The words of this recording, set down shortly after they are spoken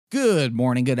Good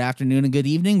morning, good afternoon, and good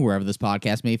evening, wherever this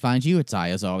podcast may find you. It's I,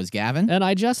 as always, Gavin. And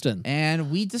I, Justin.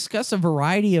 And we discuss a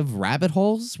variety of rabbit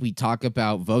holes. We talk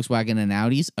about Volkswagen and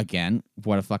Audis. Again,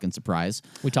 what a fucking surprise.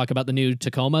 We talk about the new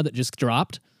Tacoma that just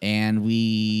dropped. And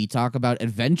we talk about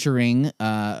adventuring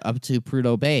up to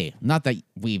Prudhoe Bay. Not that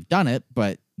we've done it,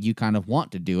 but you kind of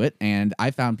want to do it. And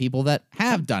I found people that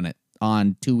have done it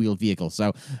on two-wheeled vehicles.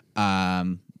 So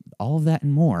all of that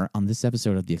and more on this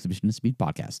episode of the Exhibitionist Speed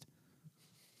Podcast.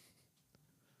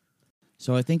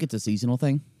 So I think it's a seasonal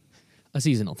thing. A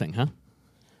seasonal thing, huh?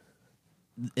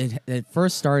 It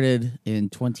first started in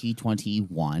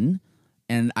 2021,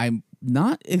 and I'm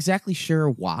not exactly sure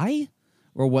why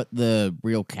or what the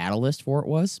real catalyst for it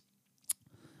was.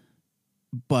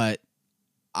 But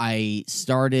I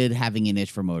started having an itch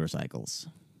for motorcycles.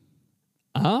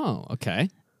 Oh,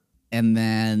 okay. And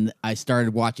then I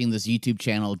started watching this YouTube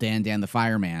channel, Dan the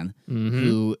Fireman,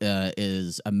 who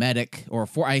is a medic, or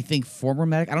I think former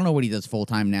medic. I don't know what he does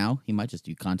full-time now. He might just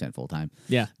do content full-time.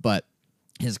 Yeah. But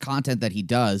his content that he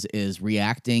does is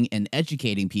reacting and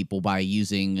educating people by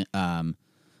using,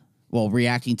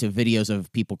 reacting to videos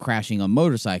of people crashing on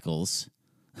motorcycles.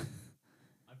 I've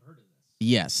heard of this.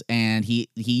 Yes, and he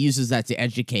uses that to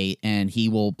educate, and he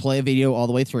will play a video all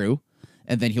the way through.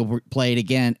 And then he'll play it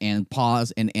again and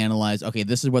pause and analyze. Okay,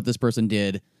 this is what this person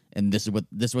did, and this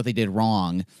is what they did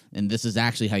wrong, and this is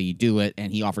actually how you do it.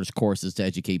 And he offers courses to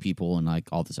educate people and like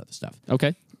all this other stuff.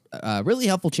 Okay, really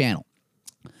helpful channel,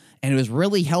 and it was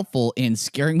really helpful in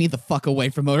scaring me the fuck away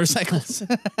from motorcycles.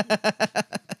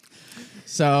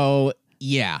 So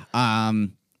yeah,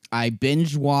 I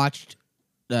binge watched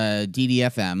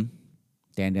DDFM,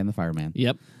 Dan the Fireman.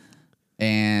 Yep,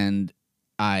 and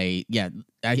I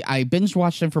binge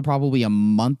watched him for probably a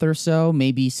month or so,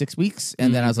 maybe 6 weeks.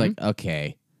 And then I was like,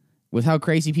 okay, with how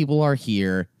crazy people are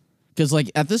here. Because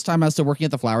like at this time I was still working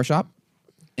at the flower shop.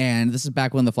 And this is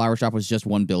back when the flower shop was just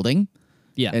one building.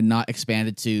 Yeah. And not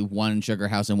expanded to one in Sugar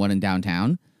House and one in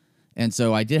downtown. And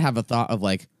so I did have a thought of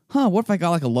like, what if I got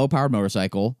like a low powered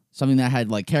motorcycle? Something that had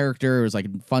like character, it was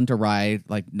like fun to ride,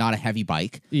 like not a heavy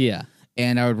bike. Yeah.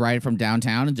 And I would ride it from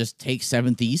downtown and just take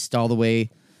 7th East all the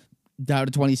way down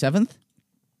to 27th,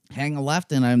 hang a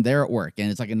left, and I'm there at work, and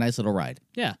it's like a nice little ride.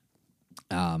 Yeah.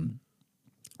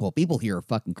 Well, people here are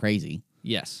fucking crazy.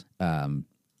 Yes. I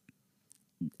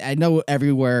know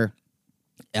everywhere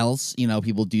else,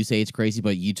 people do say it's crazy,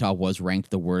 but Utah was ranked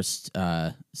the worst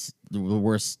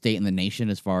state in the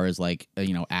nation as far as like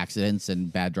accidents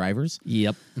and bad drivers.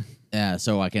 Yep.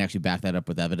 So I can actually back that up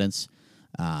with evidence.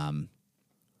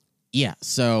 Yeah.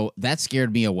 So that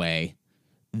scared me away.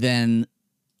 Then.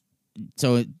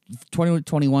 So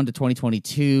 2021 to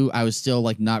 2022, I was still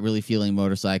like not really feeling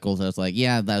motorcycles. I was like,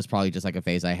 yeah, that was probably just like a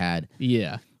phase I had.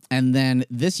 Yeah. And then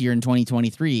this year in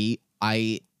 2023,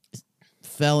 I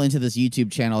fell into this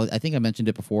YouTube channel. I think I mentioned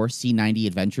it before, C90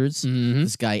 Adventures. Mm-hmm.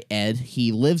 This guy, Ed,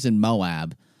 he lives in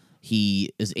Moab.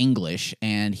 He is English,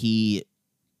 and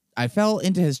I fell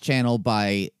into his channel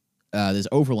by this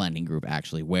overlanding group,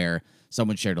 actually, where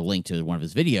someone shared a link to one of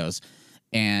his videos.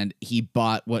 And he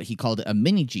bought what he called a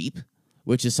mini Jeep,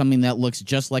 which is something that looks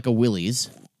just like a Willys.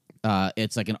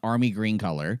 It's like an army green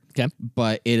color. Okay.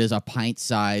 But it is a pint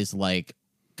size, like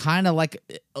kind of like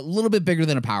a little bit bigger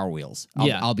than a Power Wheels.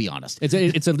 I'll be honest.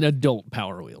 It's an adult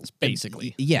Power Wheels,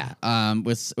 basically. Yeah.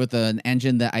 With an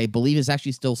engine that I believe is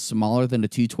actually still smaller than a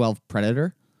 212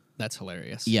 Predator. That's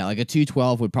hilarious. Yeah, like a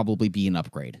 212 would probably be an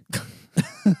upgrade.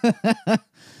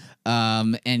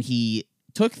 And he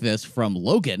took this from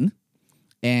Logan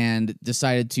and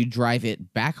decided to drive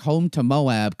it back home to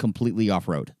Moab completely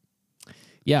off-road.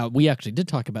 Yeah, we actually did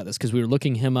talk about this because we were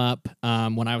looking him up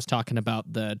when I was talking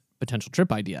about the potential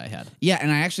trip idea I had. Yeah,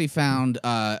 and I actually found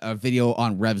a video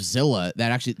on RevZilla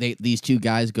that actually these two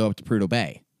guys go up to Prudhoe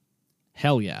Bay.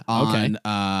 Hell yeah. Okay.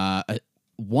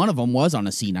 One of them was on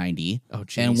a C90,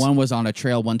 and one was on a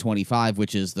Trail 125,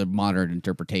 which is the modern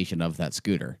interpretation of that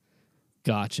scooter.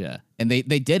 Gotcha. And they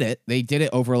did it. They did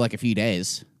it over like a few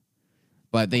days.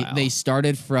 But they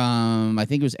started from, I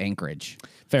think it was Anchorage.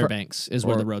 Fairbanks is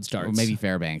where the road starts. Or maybe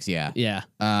Fairbanks, yeah. Yeah.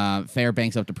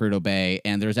 Fairbanks up to Prudhoe Bay.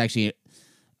 And there's actually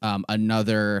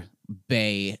another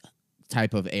bay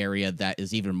type of area that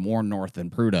is even more north than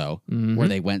Prudhoe, where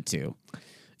they went to.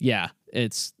 Yeah,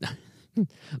 it's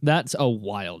that's a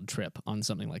wild trip on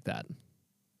something like that.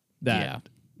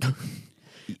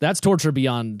 That's torture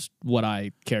beyond what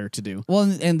I care to do.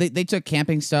 Well, and they took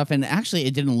camping stuff, and actually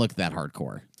it didn't look that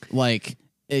hardcore. Like,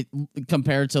 it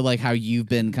compared to like how you've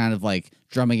been kind of like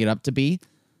drumming it up to be.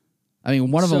 I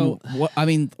mean, one of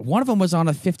them was on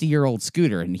a 50-year-old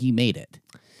scooter, and he made it.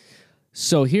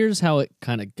 So here's how it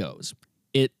kind of goes.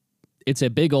 it's a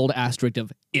big old asterisk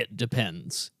of it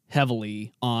depends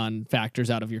heavily on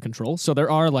factors out of your control. So there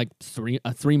are like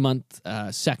a 3 month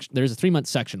section. There's a 3 month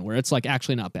section where it's like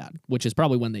actually not bad, which is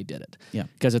probably when they did it. Yeah.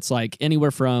 Because it's like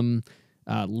anywhere from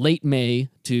late May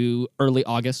to early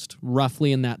August,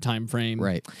 roughly in that time frame.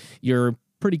 Right. You're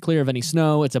pretty clear of any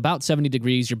snow. It's about 70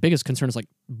 degrees. Your biggest concern is like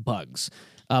bugs.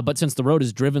 But since the road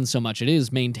is driven so much, it is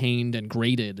maintained and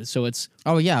graded. So it's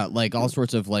Oh yeah, like all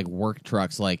sorts of like work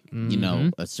trucks, like you know,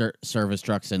 service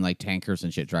trucks and like tankers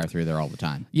and shit drive through there all the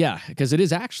time. yeah, because it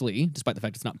is actually, despite the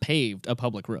fact it's not paved, a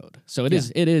public road. So it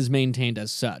is maintained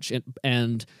as such.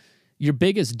 And your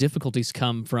biggest difficulties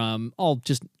come from all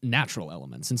just natural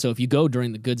elements. And so if you go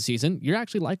during the good season, you're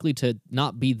actually likely to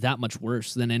not be that much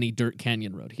worse than any dirt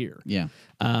canyon road here. Yeah.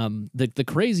 The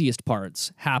craziest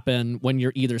parts happen when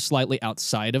you're either slightly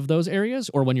outside of those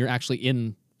areas or when you're actually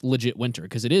in legit winter,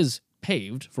 because it is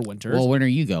paved for winter. Well, when are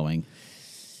you going?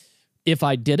 If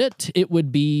I did it, it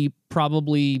would be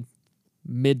probably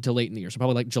mid to late in the year. So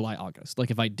probably like July, August, like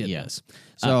if I did this.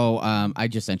 So I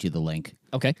just sent you the link.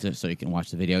 Okay. So you can watch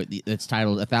the video. It's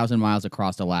titled 1,000 Miles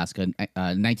Across Alaska,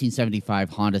 1975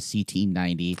 Honda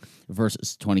CT90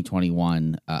 versus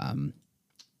 2021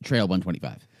 Trail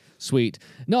 125. Sweet.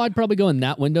 No, I'd probably go in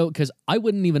that window because I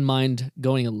wouldn't even mind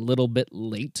going a little bit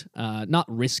late. Not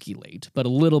risky late, but a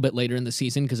little bit later in the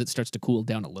season because it starts to cool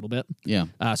down a little bit. Yeah.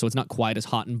 So it's not quite as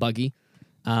hot and buggy.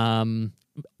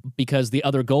 Because the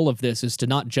other goal of this is to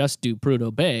not just do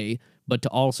Prudhoe Bay, but to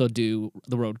also do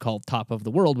the road called Top of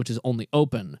the World, which is only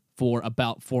open for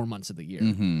about 4 months of the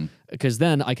year. Because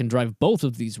then I can drive both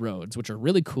of these roads, which are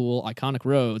really cool, iconic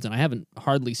roads, and I haven't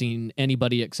hardly seen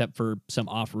anybody except for some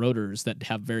off-roaders that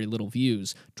have very little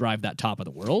views drive that Top of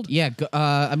the World. Yeah.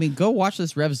 I mean, go watch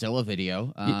this Revzilla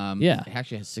video. Yeah. It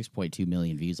actually has 6.2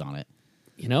 million views on it.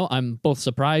 You know, I'm both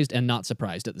surprised and not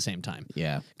surprised at the same time.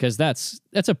 Yeah. Because that's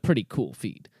a pretty cool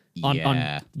feat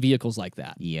on vehicles like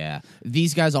that. Yeah.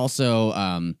 These guys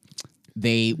also,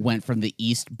 they went from the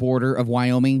east border of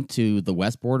Wyoming to the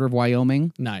west border of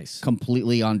Wyoming. Nice.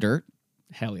 Completely on dirt.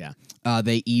 Hell yeah.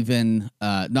 They even,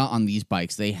 not on these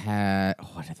bikes, they had,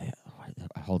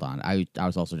 hold on. I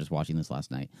was also just watching this last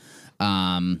night.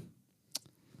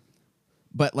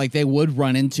 But like they would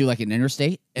run into like an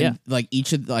interstate, and like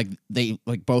each of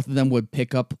both of them would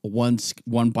pick up one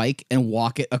bike and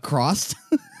walk it across.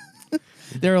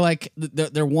 They're like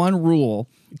their one rule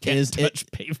is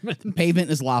touch pavement. Pavement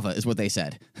is lava, is what they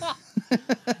said.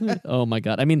 Oh my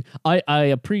god! I mean, I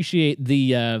appreciate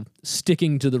the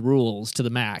sticking to the rules to the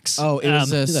max. Oh, it was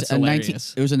that's a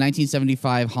hilarious. it was a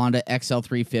 1975 Honda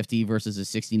XL350 versus a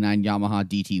 69 Yamaha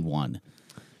DT1.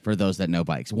 For those that know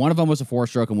bikes, one of them was a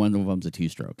 4-stroke and one of them's a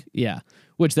 2-stroke. Yeah,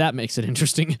 which that makes it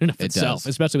interesting in and of itself, does.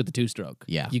 especially with the 2-stroke.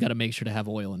 Yeah, you got to make sure to have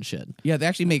oil and shit. Yeah, they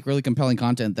actually make really compelling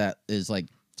content that is like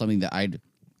something that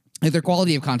their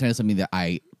quality of content is something that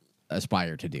I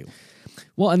aspire to do.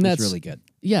 Well, and that's really good.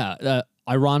 Yeah,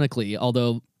 ironically,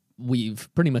 although we've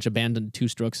pretty much abandoned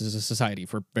 2-strokes as a society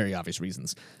for very obvious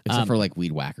reasons. Except for like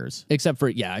weed whackers. Except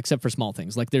for small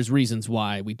things. Like there's reasons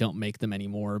why we don't make them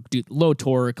anymore. Low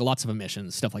torque, lots of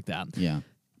emissions, stuff like that. Yeah.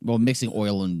 Well, mixing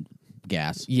oil and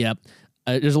gas. Yep.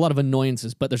 There's a lot of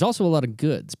annoyances, but there's also a lot of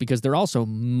goods because they're also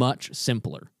much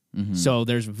simpler. So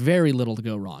there's very little to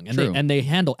go wrong. And they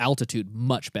handle altitude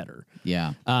much better.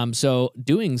 Yeah. So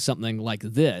doing something like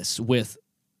this with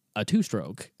a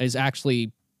 2-stroke is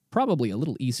actually probably a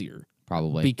little easier.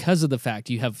 Probably. Because of the fact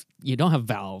you don't have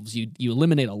valves, you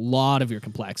eliminate a lot of your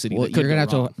complexity. Well, you're gonna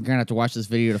have to watch this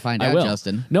video to find out,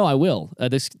 Justin. No, I will.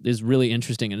 This is really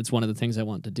interesting, and it's one of the things I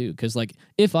want to do. Because, like,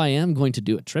 if I am going to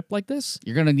do a trip like this,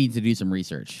 you're gonna need to do some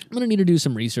research. I'm gonna need to do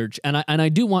some research, and I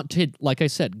do want to, like I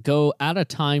said, go at a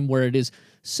time where it is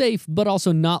safe, but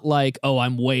also not like, oh,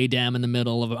 I'm way damn in the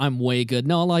middle of it. I'm way good.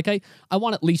 No, like I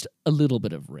want at least a little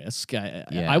bit of risk.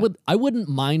 I wouldn't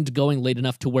mind going late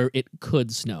enough to where it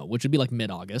could snow, which would be like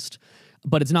mid-August,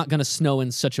 but it's not going to snow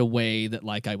in such a way that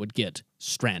like I would get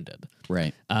stranded.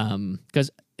 Right. Because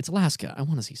it's Alaska. I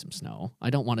want to see some snow. I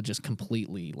don't want to just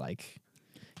completely like,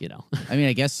 you know. I mean,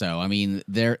 I guess so. I mean,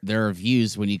 there are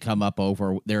views when you come up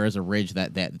over. There is a ridge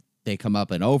that they come up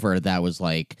and over that was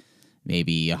like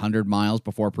maybe 100 miles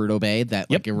before Prudhoe Bay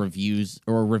that like it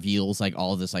reveals like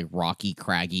all of this like rocky,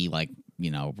 craggy, like,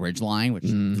 you know, ridge line, which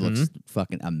looks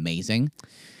fucking amazing.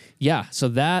 Yeah, so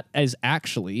that is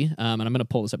actually, and I'm going to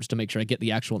pull this up just to make sure I get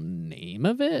the actual name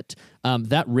of it.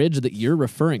 That ridge that you're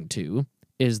referring to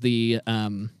is the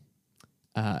Adigan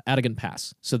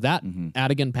Pass. So that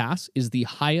Adigan Pass is the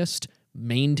highest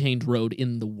maintained road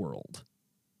in the world.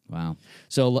 Wow.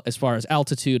 So as far as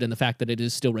altitude and the fact that it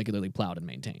is still regularly plowed and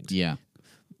maintained. Yeah.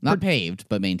 Not paved,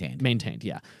 but maintained. Maintained,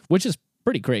 yeah. Which is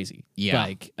pretty crazy. Yeah.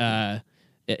 Like, I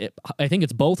think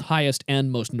it's both highest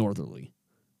and most northerly.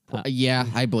 Yeah,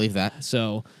 I believe that.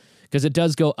 So, because it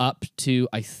does go up to,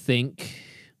 I think,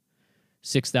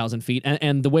 6,000 feet.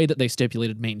 And the way that they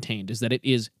stipulated maintained is that it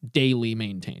is daily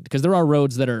maintained. Because there are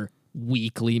roads that are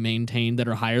weekly maintained that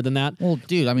are higher than that. Well,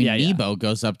 dude, I mean, Yeah, yeah. Nebo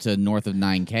goes up to north of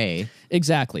 9K.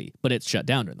 Exactly. But it's shut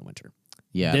down during the winter.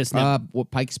 Yeah. This now-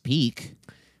 Pikes Peak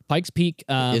Pikes Peak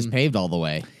is paved all the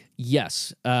way.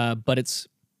 yes, but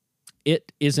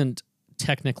it isn't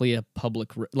technically a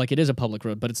public like it is a public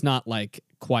road, but it's not like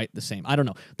quite the same. I don't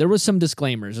know. There was some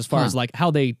disclaimers as far as like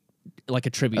how they like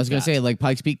attribute. I was going to that. say, like,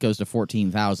 Pikes Peak goes to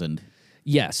 14,000.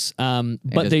 Yes, It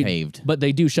but is they paved. but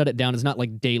they do shut it down. It's not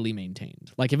like daily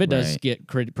maintained. Like if it does Right. get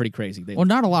pretty crazy, they Well,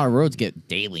 not a lot of roads get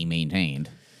daily maintained.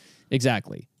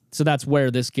 exactly. So that's where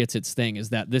this gets its thing is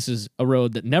that this is a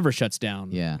road that never shuts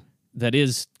down. Yeah. That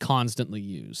is constantly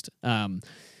used.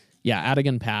 Yeah,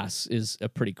 Adigan Pass is a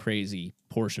pretty crazy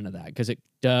portion of that because it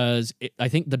does. I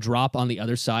think the drop on the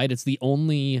other side, it's the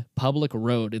only public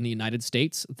road in the United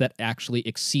States that actually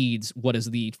exceeds what is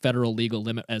the federal legal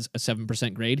limit as a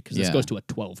 7% grade because this Yeah. goes to a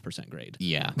 12% grade.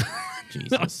 Yeah.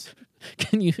 Jesus.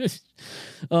 Can you?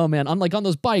 Oh man, on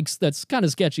those bikes, that's kind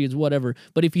of sketchy. It's whatever.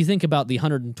 But if you think about the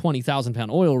 120,000-pound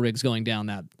oil rigs going down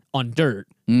that on dirt,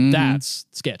 that's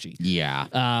sketchy. Yeah.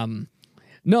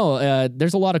 No,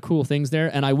 there's a lot of cool things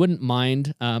there, and I wouldn't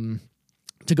mind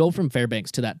to go from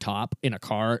Fairbanks to that top in a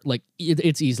car. Like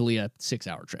it's easily a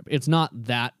 6-hour trip. It's not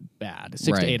that bad, 6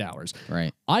 to Right. 8 hours.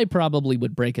 Right. I probably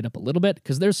would break it up a little bit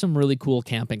because there's some really cool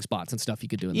camping spots and stuff you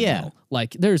could do in the Yeah. middle.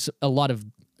 Like there's a lot of.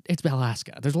 It's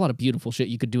Alaska. There's a lot of beautiful shit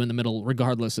you could do in the middle,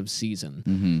 regardless of season.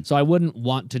 Mm-hmm. So I wouldn't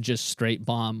want to just straight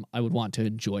bomb. I would want to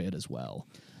enjoy it as well.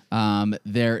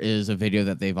 There is a video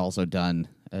that they've also done.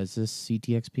 Is this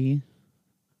CTXP?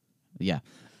 Yeah.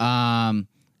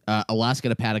 Alaska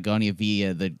to Patagonia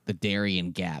via the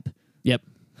Darien Gap. Yep.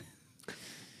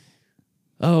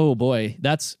 Oh boy,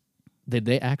 did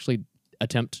they actually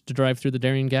attempt to drive through the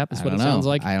Darien Gap? Is I what it don't know. sounds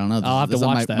like. I don't know. I'll have to This is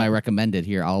watch my that recommended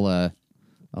here. I'll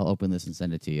open this and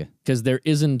send it to you. because there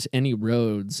isn't any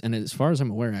roads, and as far as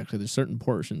I'm aware, actually, there's certain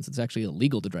portions it's actually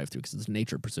illegal to drive through because it's a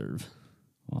nature preserve.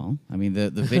 Well, I mean, the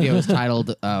video is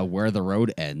titled "Where the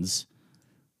Road Ends."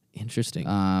 Interesting.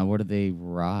 What do they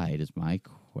ride? Is my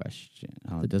question.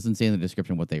 Oh, it doesn't say in the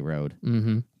description what they rode.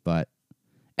 Mm-hmm. But,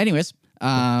 anyways,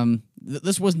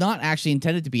 this was not actually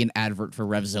intended to be an advert for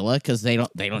Revzilla because they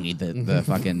don't need the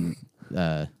fucking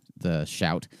the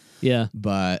shout. Yeah.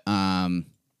 But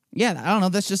yeah, I don't know.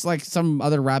 That's just like some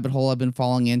other rabbit hole I've been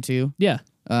falling into, Yeah.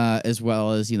 as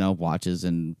well as watches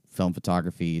and film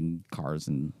photography and cars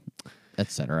and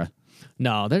etc.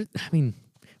 No, I mean,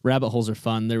 rabbit holes are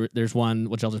fun. There's one,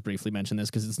 which I'll just briefly mention this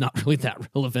because it's not really that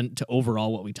relevant to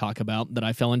overall what we talk about that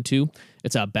I fell into.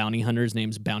 It's a bounty hunter. His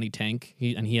name's Bounty Tank,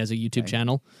 and he has a YouTube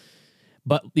channel.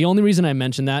 But the only reason I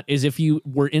mention that is if you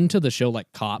were into the show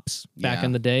like Cops back Yeah,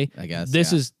 in the day, I guess,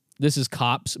 this yeah. is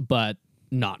Cops, but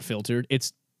not filtered.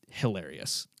 It's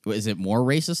hilarious. Is it more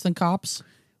racist than Cops?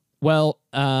 Well,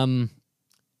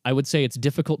 I would say it's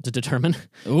difficult to determine.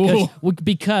 Ooh.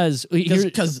 because here-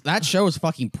 Because that show is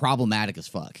fucking problematic as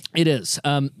fuck. it is.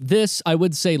 This I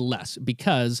would say less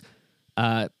because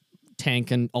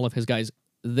Tank and all of his guys,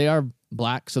 they are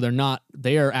black, so they're not.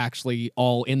 They are actually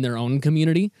all in their own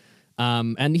community,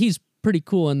 and he's pretty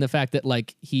cool in the fact that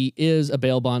like he is a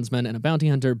bail bondsman and a bounty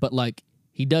hunter, but like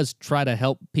he does try to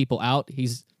help people out.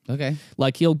 He's Okay.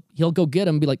 like he'll go get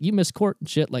him, be like, you missed court and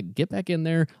shit. Like get back in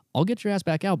there. I'll get your ass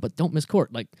back out, but don't miss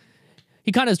court. Like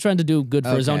he kind of is trying to do good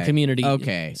for his own Okay. community.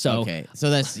 Okay. So So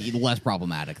that's less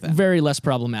problematic then. very less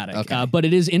problematic. Okay. But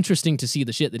it is interesting to see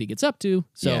the shit that he gets up to.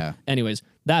 So, Yeah. anyways,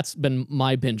 that's been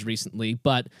my binge recently.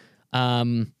 But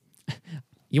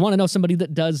you want to know somebody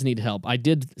that does need help? I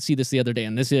did see this the other day,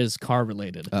 and this is car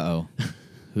related. Uh-oh.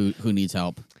 Who needs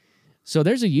help? So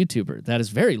there's a YouTuber that is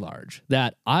very large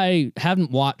that I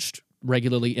haven't watched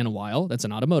regularly in a while. That's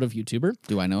an automotive YouTuber.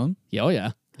 Do I know him? Yeah, oh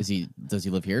yeah. Does he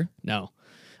live here? No.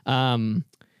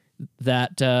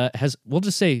 That has, we'll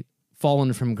just say,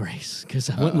 fallen from grace because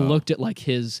I went and looked at like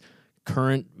his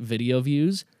current video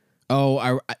views. Oh,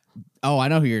 I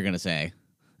know who you're gonna say.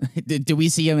 Did we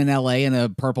see him in L.A. in a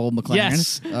purple McLaren?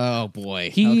 Yes. Oh boy.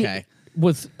 He, Okay.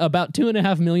 with about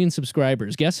 2.5 million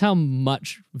subscribers, guess how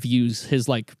much views his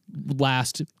like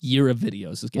last year of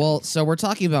videos is getting? Well, so we're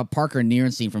talking about Parker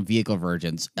Nierenstein from Vehicle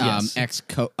Virgins, Yes. ex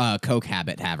Coke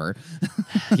habit haver,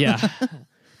 Yeah.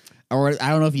 or I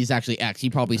don't know if he's actually ex. He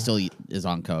probably still is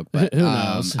on Coke, but Who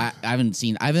knows? I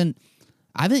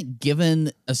haven't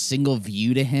given a single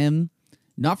view to him,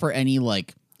 not for any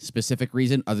like specific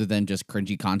reason other than just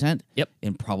cringy content. Yep.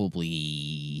 In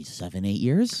probably 7-8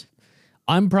 years.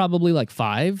 I'm probably like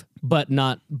 5, but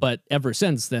ever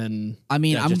since then. I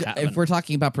mean, that just happened. if we're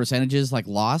talking about percentages like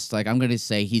Lost, like I'm going to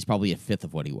say he's probably a fifth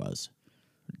of what he was.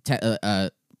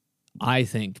 I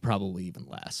think probably even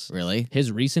less. Really?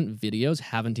 His recent videos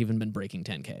haven't even been breaking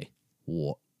 10K.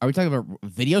 Are we talking about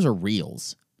videos or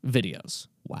reels? Videos.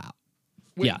 Wow.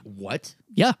 Yeah. What?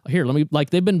 Yeah. Here, let me, like,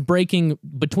 they've been breaking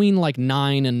between like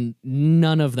 9 and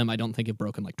none of them I don't think have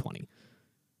broken like 20.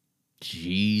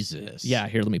 Jesus. Yeah,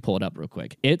 here, let me pull it up real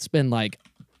quick. It's been like,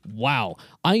 wow.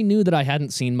 I knew that I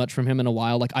hadn't seen much from him in a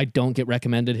while. Like, I don't get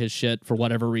recommended his shit for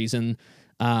whatever reason.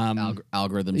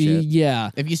 Algorithm shit.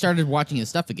 Yeah. If you started watching his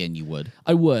stuff again, you would.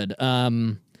 I would.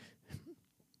 But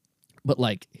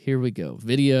like, here we go.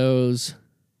 Videos.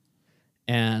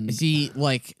 And Is he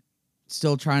like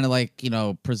still trying to like,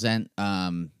 present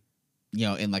in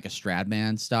like a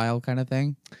Stradman style kind of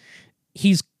thing?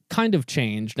 he's kind of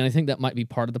changed, and I think that might be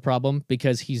part of the problem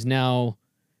because he's now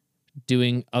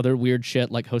doing other weird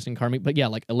shit like hosting Karmic. But yeah,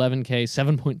 like 11K,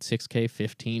 7.6K,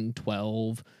 15,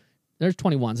 12. There's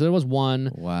 21. So there was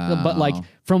one. Wow. But like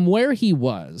from where he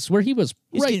was He's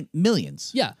getting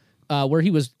millions. Yeah. Where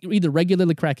he was either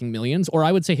regularly cracking millions, or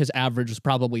I would say his average was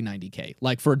probably 90K.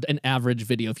 Like for an average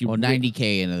video, if you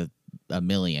 90K and a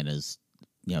million is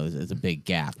is a big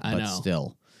gap. I but know.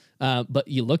 Still. But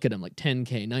you look at him like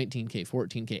 10K, 19K,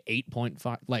 14K,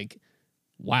 8.5. Like,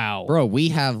 wow, Bro, we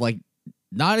have like,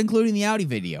 not including the Audi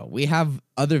video, we have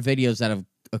other videos that have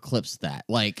eclipsed that.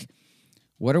 Like,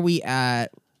 what are we at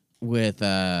with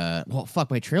my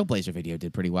Trailblazer video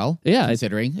did pretty well. Yeah,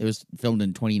 considering it was filmed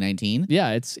in 2019.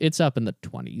 Yeah, it's up in the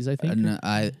 20s, I think. And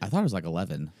I thought it was like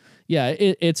 11. Yeah,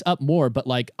 it's up more, but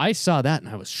like I saw that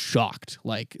and I was shocked.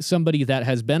 Like somebody that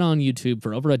has been on YouTube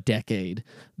for over a decade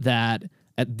that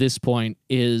at this point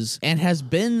is and has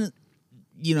been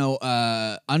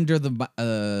under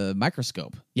the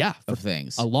microscope of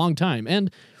things a long time and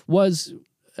was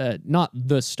not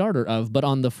the starter of, but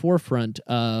on the forefront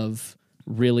of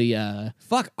really our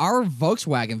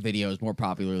Volkswagen video is more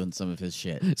popular than some of his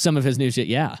shit. Some of his new shit.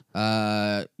 Yeah.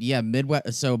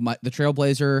 Midwest. So the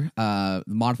Trailblazer, the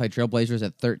modified Trailblazer is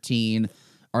at 13.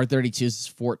 Our 32s is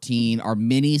 14. Our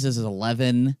minis is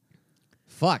 11.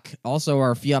 Also,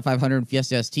 our Fiat 500 and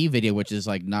Fiesta ST video, which is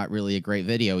like not really a great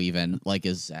video, even like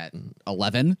is at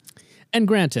 11. And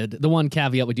granted, the one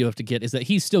caveat we do have to get is that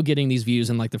he's still getting these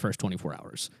views in like the first 24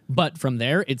 hours. But from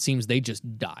there, it seems they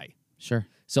just die. Sure.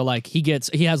 So like he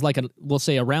has like we'll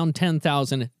say around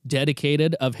 10,000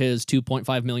 dedicated of his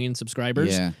 2.5 million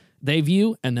subscribers. Yeah. They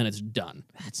view and then it's done.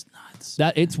 That's nuts.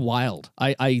 It's wild.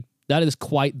 That is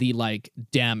quite the like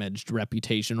damaged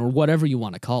reputation or whatever you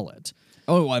want to call it.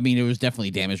 Oh, I mean, it was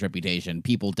definitely damaged reputation.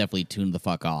 People definitely tuned the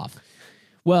fuck off.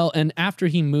 Well, and after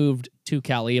he moved to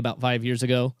Cali about 5 years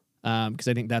ago, because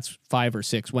I think that's 5 or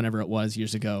 6, whenever it was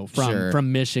years ago,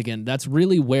 from Michigan, that's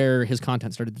really where his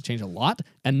content started to change a lot.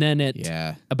 And then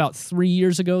about 3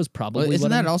 years ago is probably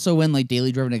isn't that also when like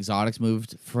Daily Driven Exotics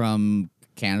moved from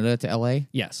Canada to LA?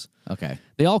 Yes. Okay.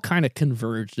 They all kind of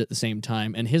converged at the same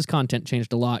time, and his content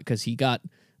changed a lot because he got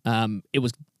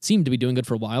seemed to be doing good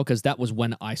for a while because that was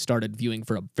when I started viewing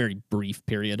for a very brief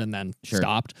period and then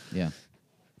stopped. Yeah.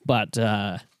 But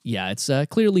it's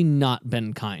clearly not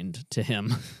been kind to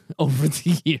him over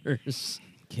the years.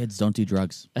 Kids don't do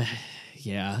drugs.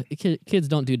 Yeah, kids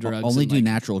don't do drugs. Only do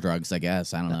natural drugs, I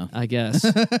guess. I don't know. I guess.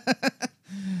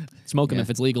 Smoke them if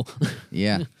it's legal.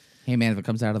 Yeah. Hey, man, if it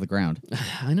comes out of the ground.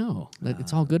 I know.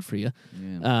 It's all good for you.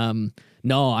 Yeah.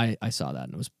 No, I saw that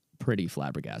and it was pretty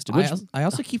flabbergasted. I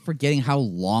also keep forgetting how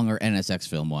long our NSX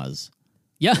film was.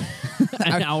 Yeah.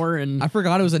 An hour and... I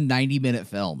forgot it was a 90-minute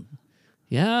film.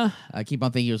 Yeah. I keep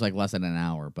on thinking it was like less than an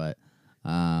hour, but...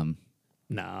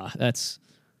 Nah, that's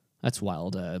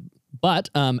wild. But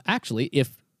actually, if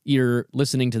you're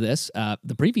listening to this,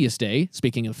 the previous day,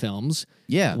 speaking of films,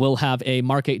 we'll have a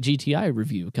Mark 8 GTI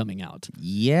review coming out.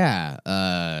 Yeah.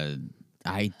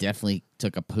 I definitely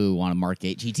took a poo on a Mark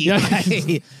 8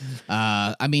 GTI.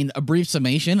 I mean, a brief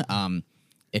summation.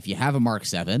 If you have a Mark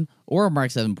 7 or a Mark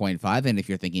 7.5, and if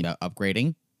you're thinking about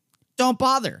upgrading, don't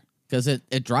bother because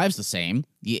it drives the same.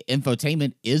 The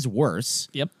infotainment is worse.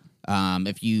 Yep.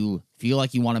 If you feel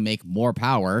like you want to make more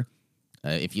power,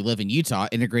 if you live in Utah,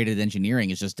 integrated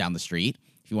engineering is just down the street.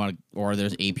 If you want to, or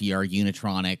there's APR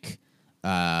Unitronic.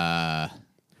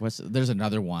 There's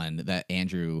another one that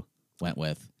Andrew went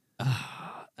with.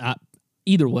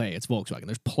 Either way, it's Volkswagen.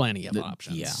 There's plenty of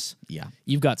options. Yeah.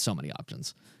 You've got so many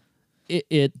options.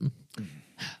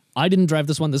 I didn't drive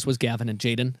this one. This was Gavin and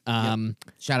Jaden.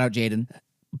 Shout out Jaden.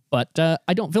 but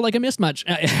I don't feel like I missed much.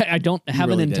 I don't have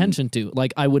really an intention to.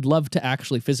 Like, I would love to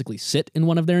actually physically sit in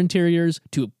one of their interiors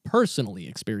to personally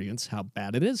experience how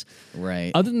bad it is.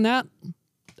 Right. Other than that,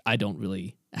 I don't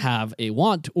really have a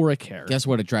want or a care. Guess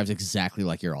what? It drives exactly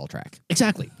like your All-Track.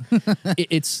 Exactly.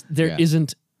 There Yeah.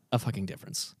 isn't a fucking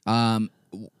difference.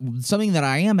 Something that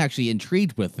I am actually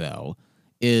intrigued with, though,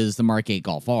 is the Mark 8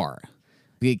 Golf R,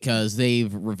 because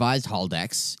they've revised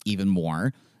Haldex even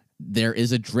more. There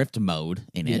is a drift mode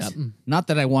in it. Yep. Not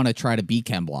that I want to try to beat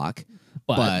Chemblock,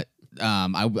 But- but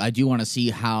I do want to see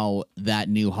how that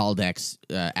new Haldex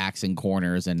acts in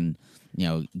corners and,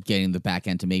 getting the back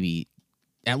end to maybe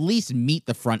at least meet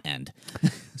the front end.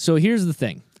 So here's the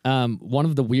thing. One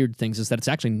of the weird things is that it's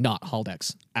actually not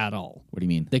Haldex at all. What do you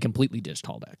mean? They completely ditched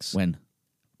Haldex. When?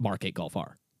 Mark 8 Golf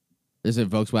R. Is it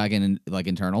Volkswagen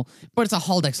internal? But it's a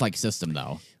Haldex-like system,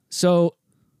 though. So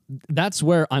that's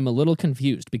where I'm a little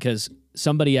confused because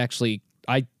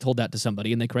I told that to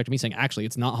somebody and they corrected me saying, actually,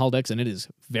 it's not Haldex and it is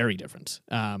very different.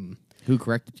 Who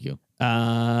corrected you?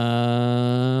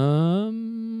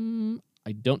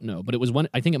 I don't know, but it was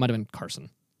I think it might have been Carson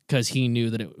because he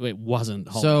knew that it wasn't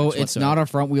Haldex. So it's whatsoever. not a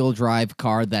front-wheel drive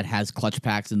car that has clutch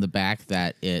packs in the back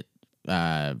that it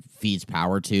feeds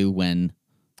power to when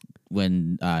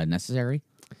necessary?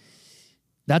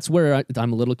 That's where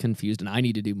I'm a little confused, and I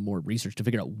need to do more research to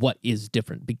figure out what is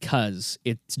different because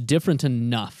it's different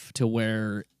enough to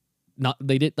where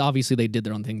they did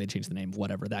their own thing. They changed the name,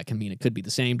 whatever that can mean. It could be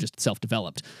the same, just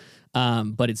self-developed,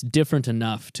 but it's different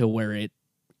enough to where it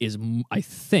is, I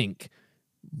think,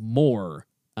 more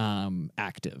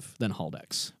active than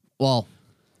Haldex. Well,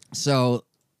 so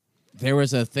there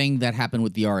was a thing that happened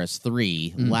with the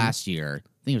RS3 last year.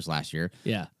 I think it was last year.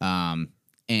 Yeah.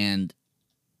 And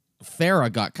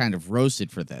Farah got kind of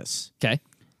roasted for this, Okay.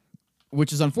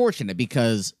 which is unfortunate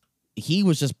because he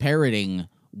was just parroting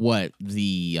what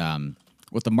the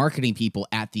marketing people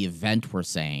at the event were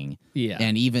saying. Yeah.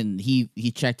 And even he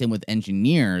checked in with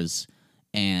engineers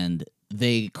and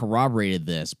they corroborated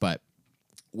this, but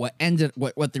what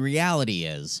the reality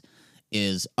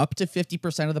is up to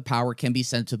 50% of the power can be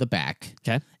sent to the back.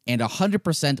 Okay. And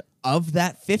 100% of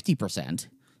that 50%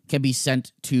 can be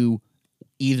sent to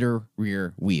either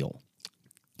rear wheel.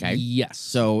 Okay. Yes.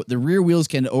 So the rear wheels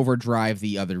can overdrive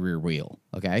the other rear wheel.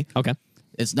 Okay. Okay.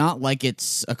 It's not like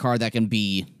it's a car that can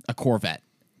be a Corvette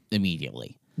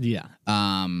immediately. Yeah.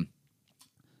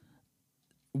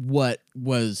 What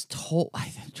was told, I'm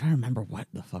trying to remember what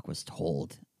the fuck was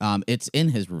told. It's in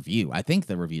his review. I think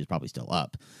the review is probably still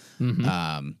up.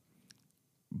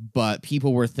 But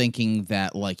people were thinking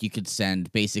that like you could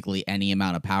send basically any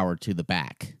amount of power to the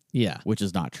back, Yeah. which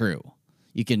is not true.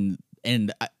 You can,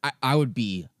 and I would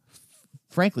be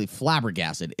frankly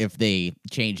flabbergasted if they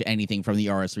change anything from the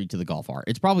RS3 to the Golf R.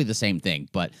 It's probably the same thing,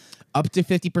 but up to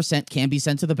 50% can be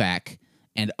sent to the back,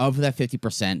 and of that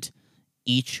 50%,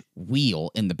 each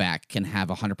wheel in the back can have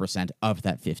 100% of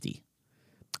that 50.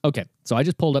 Okay. So I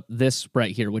just pulled up this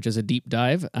right here, which is a deep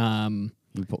dive. Can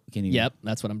you? Yep,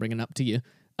 that's what I'm bringing up to you,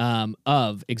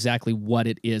 of exactly what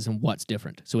it is and what's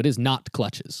different. So it is not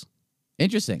clutches.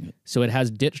 Interesting. So it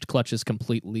has ditched clutches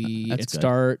completely. That's It good.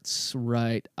 starts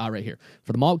right here.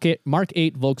 For the Mark 8,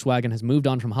 Volkswagen has moved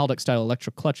on from Haldex-style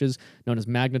electric clutches known as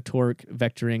Magnetorque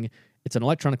vectoring. It's an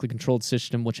electronically controlled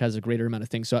system which has a greater amount of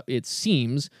things. So it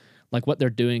seems like what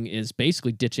they're doing is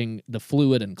basically ditching the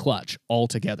fluid and clutch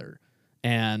altogether.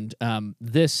 And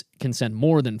this can send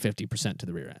more than 50% to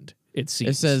the rear end. It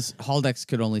seems. It says Haldex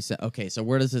could only send. Okay, so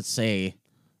where does it say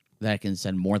that it can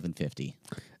send more than 50?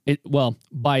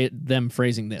 By them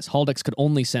phrasing this, Haldex could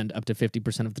only send up to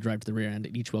 50% of the drive to the rear end,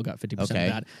 and each wheel got 50% Okay.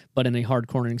 of that. But in a hard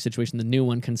cornering situation, the new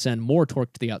one can send more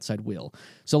torque to the outside wheel.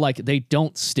 So, like, they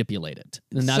don't stipulate it.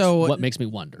 And that's So- what makes me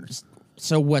wonder.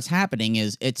 So what's happening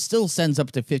is it still sends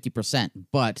up to 50%,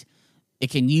 but it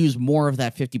can use more of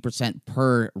that 50%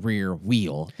 per rear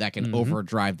wheel that can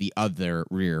overdrive the other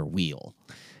rear wheel.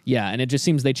 Yeah, and it just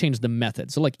seems they changed the method.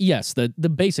 So, like, yes, the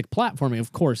basic platforming,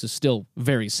 of course, is still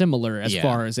very similar as Yeah.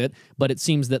 far as it, but it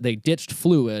seems that they ditched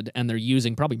fluid and they're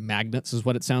using probably magnets is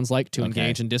what it sounds like to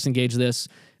engage and disengage this.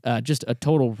 Just a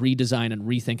total redesign and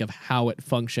rethink of how it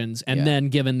functions, and then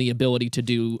given the ability to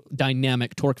do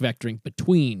dynamic torque vectoring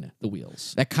between the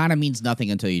wheels. That kind of means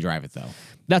nothing until you drive it, though.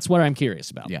 That's what I'm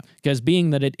curious about. Yeah. Because being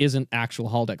that it isn't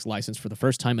actual Haldex license for the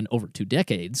first time in over 2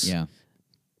 decades, Yeah.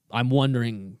 I'm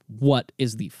wondering what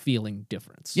is the feeling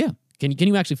difference. Yeah. Can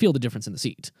you actually feel the difference in the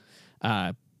seat?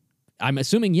 I'm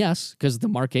assuming yes, because the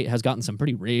Mark 8 has gotten some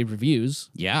pretty rave reviews.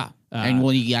 Yeah. And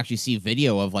when you actually see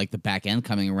video of like the back end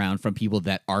coming around from people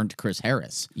that aren't Chris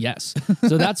Harris. Yes.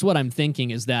 So that's what I'm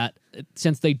thinking is that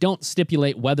since they don't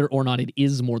stipulate whether or not it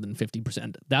is more than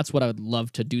 50%, that's what I would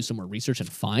love to do some more research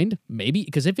and find. Maybe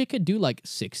because if it could do like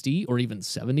 60 or even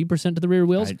 70% of the rear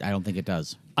wheels, I don't think it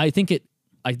does. I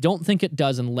don't think it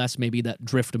does unless maybe that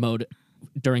drift mode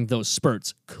during those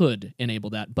spurts could enable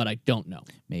that, but I don't know.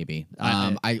 Maybe.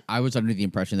 I was under the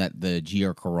impression that the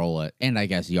GR Corolla and I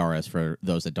guess Yaris for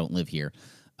those that don't live here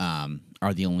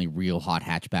are the only real hot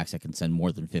hatchbacks that can send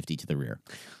more than 50 to the rear.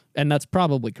 And that's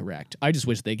probably correct. I just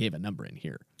wish they gave a number in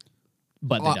here.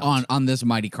 But they don't. On this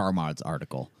Mighty Car Mods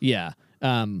article. Yeah.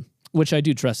 Which I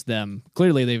do trust them.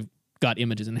 Clearly they've got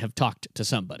images and have talked to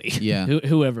somebody. Yeah.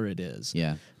 Whoever it is.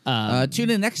 Yeah.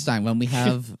 Tune in next time when we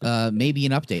have maybe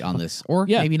an update on this, or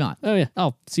maybe not. Oh yeah,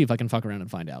 I'll see if I can fuck around and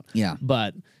find out. Yeah,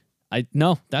 but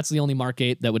that's the only Mark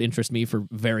 8 that would interest me for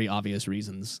very obvious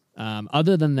reasons.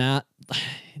 Other than that,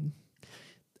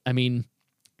 I mean,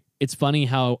 it's funny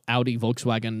how Audi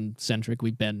Volkswagen centric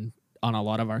we've been on a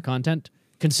lot of our content,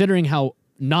 considering how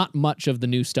not much of the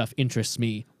new stuff interests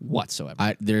me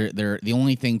whatsoever. They're the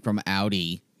only thing from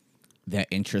Audi that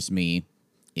interests me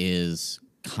is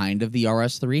kind of the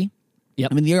RS3.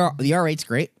 Yep. I mean, the R8's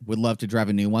great. Would love to drive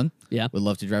a new one. Yeah. Would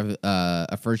love to drive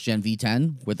a first gen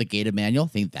V10 with a gated manual.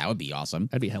 Think that would be awesome.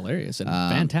 That'd be hilarious and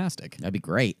fantastic. That'd be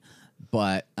great.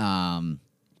 But none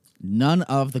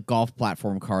of the golf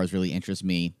platform cars really interest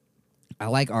me. I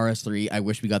like RS3. I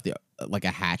wish we got the like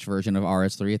a hatch version of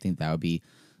RS3. I think that would be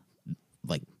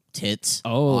like tits.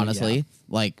 Oh, honestly, yeah.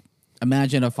 Like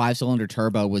imagine a 5-cylinder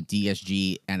turbo with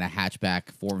DSG and a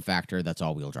hatchback form factor that's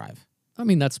all-wheel drive. I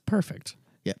mean, that's perfect.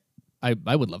 Yeah,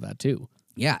 I would love that too.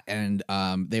 Yeah, and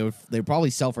they would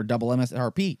probably sell for double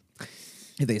MSRP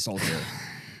if they sold it.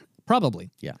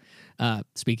 Probably. Yeah.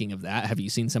 Speaking of that, have you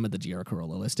seen some of the GR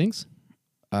Corolla listings?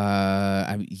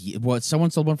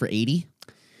 Someone sold one for 80.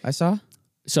 I saw.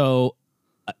 So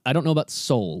I don't know about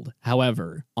sold.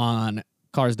 However, on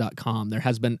cars.com, there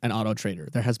has been an Auto Trader.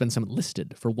 There has been some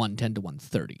listed for 110 to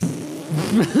 130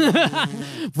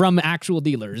 from actual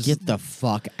dealers. Get the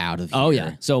fuck out of here. Oh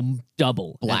yeah. So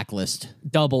double blacklist,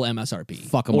 double MSRP.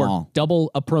 Fuck them all. Double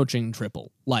approaching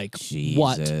triple. Like Jesus.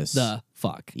 What the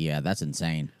fuck? Yeah, that's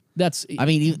insane. That's. I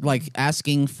mean, like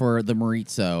asking for the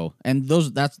Maurizio, and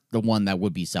that's the one that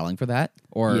would be selling for that,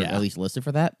 or at least listed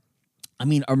for that. I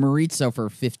mean, a Maurizio for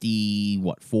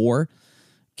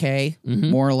 4K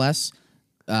more or less.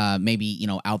 Maybe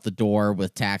out the door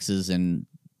with taxes and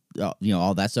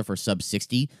all that stuff for sub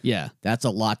 60. Yeah, that's a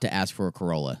lot to ask for a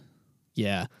Corolla.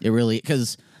 Yeah, it really,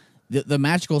 because the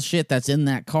magical shit that's in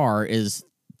that car is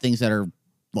things that are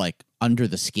like under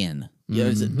the skin.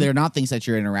 They're not things that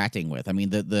you're interacting with. I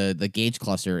mean, the gauge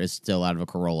cluster is still out of a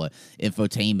Corolla.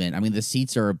 Infotainment. I mean, the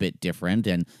seats are a bit different,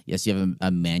 and yes, you have a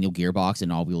manual gearbox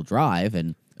and all-wheel drive,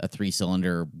 and a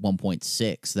 3-cylinder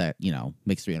 1.6 that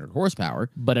makes 300 horsepower.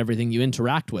 But everything you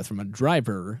interact with from a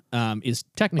driver is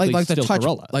technically like still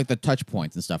Corolla. Like the touch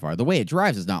points and stuff are. The way it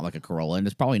drives is not like a Corolla, and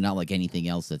it's probably not like anything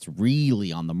else that's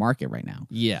really on the market right now.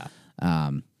 Yeah.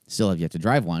 Still have yet to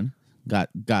drive one. Got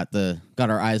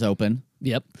our eyes open.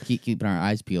 Yep. Keeping our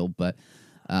eyes peeled, but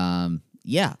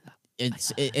yeah,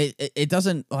 it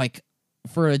doesn't, like,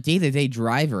 for a day-to-day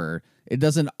driver, it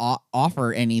doesn't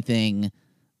offer anything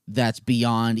that's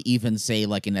beyond even, say,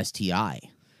 like an STI.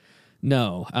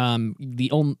 No.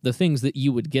 The things that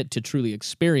you would get to truly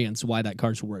experience why that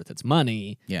car's worth its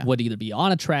money would either be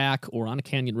on a track or on a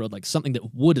canyon road, like something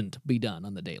that wouldn't be done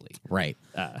on the daily. Right.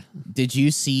 Did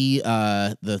you see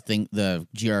the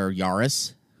GR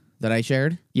Yaris that I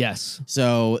shared? Yes.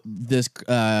 So this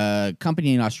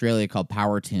company in Australia called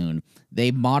PowerTune,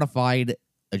 they modified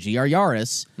a GR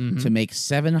Yaris to make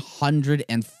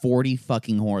 740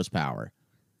 fucking horsepower.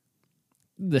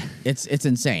 It's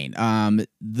insane.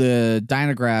 The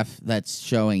dynograph that's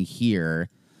showing here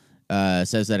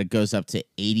says that it goes up to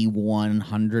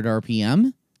 8,100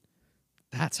 RPM.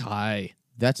 That's high.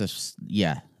 That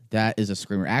is a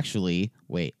screamer. Actually,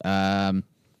 wait.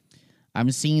 I'm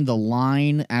seeing the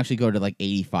line actually go to like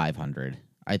 8,500.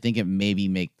 I think it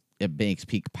makes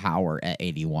peak power at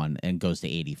 81 and goes to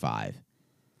 85.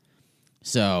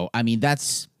 So, I mean,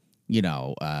 that's,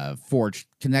 forged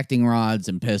connecting rods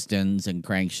and pistons and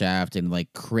crankshaft and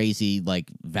like crazy like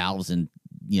valves and,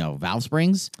 valve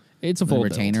springs. It's a full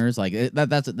retainers. Build. Like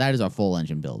that is a full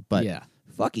engine build, but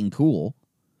fucking cool.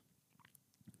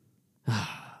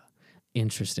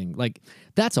 Interesting. Like,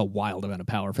 that's a wild amount of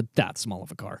power for that small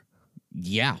of a car.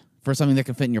 Yeah, for something that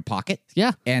can fit in your pocket.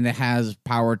 Yeah. And it has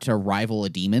power to rival a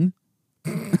demon.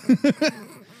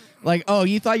 Like, oh,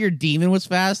 you thought your demon was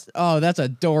fast? Oh, that's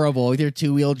adorable with your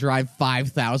 2-wheel drive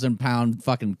 5,000-pound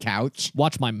fucking couch.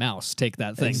 Watch my mouse take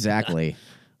that thing. Exactly.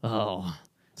 Oh,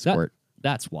 Squirt.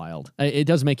 that's wild. It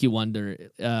does make you wonder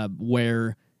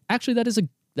where. Actually,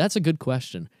 that's a good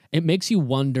question. It makes you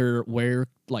wonder where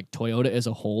like Toyota as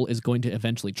a whole is going to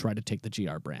eventually try to take the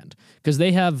GR brand, because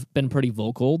they have been pretty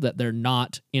vocal that they're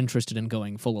not interested in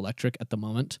going full electric at the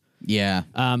moment. Yeah.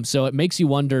 So it makes you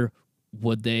wonder,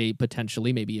 would they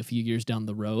potentially, maybe a few years down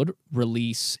the road,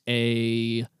 release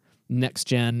a next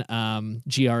gen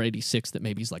GR86 that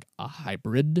maybe is like a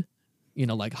hybrid,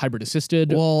 like hybrid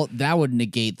assisted? Well, that would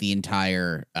negate the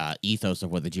entire ethos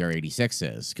of what the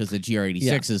GR86 is, because the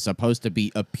GR86 is supposed to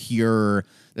be a pure.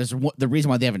 The reason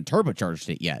why they haven't turbocharged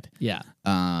it yet. Yeah.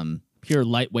 Um, Pure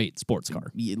lightweight sports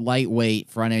car. Lightweight,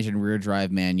 front engine, rear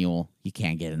drive manual. You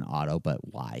can't get an auto, but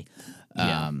why?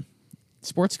 Yeah.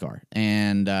 Sports car.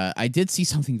 And I did see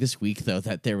something this week, though,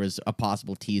 that there was a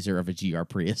possible teaser of a GR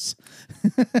Prius.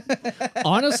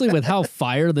 Honestly, with how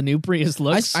fire the new Prius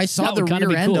looks, I saw that the would kinda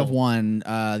rear be end cool. of one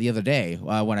the other day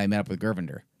when I met up with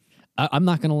Gervinder. I'm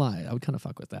not gonna lie, I would kind of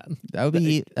fuck with that. That'd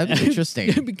be interesting.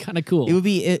 It'd be kind of cool. It would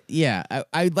be yeah.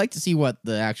 I'd like to see what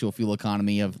the actual fuel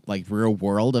economy of like real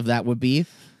world of that would be,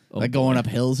 like going up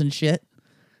hills and shit.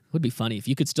 Would be funny if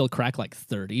you could still crack like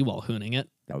 30 while hooning it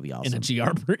That would be in awesome.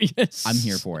 a GR Prius. I'm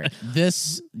here for it.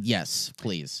 This, yes,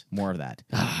 please, more of that.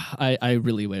 I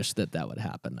really wish that would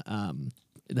happen.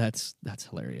 That's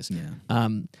hilarious. Yeah.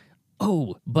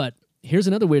 But here's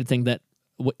another weird thing that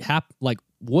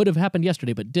would have happened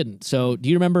yesterday but didn't. So do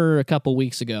you remember a couple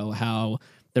weeks ago how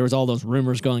there was all those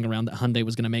rumors going around that Hyundai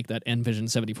was going to make that Envision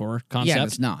 74 concept? Yeah,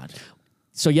 it's not.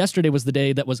 So yesterday was the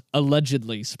day that was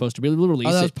allegedly supposed to be released.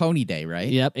 Oh, that was Pony Day, right?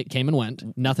 Yep, it came and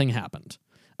went. Nothing happened.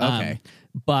 Okay.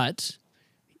 But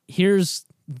here's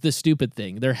the stupid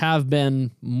thing. There have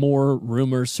been more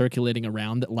rumors circulating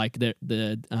around that like the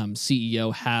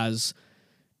CEO has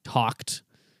talked,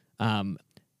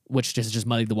 which just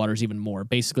muddied the waters even more,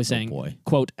 basically saying, boy.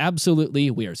 quote,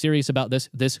 absolutely, we are serious about this.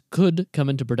 This could come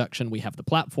into production. We have the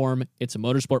platform. It's a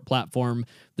motorsport platform.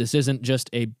 This isn't just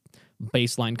a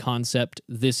baseline concept.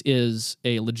 This is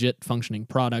a legit functioning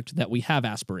product that we have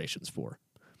aspirations for.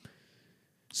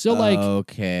 So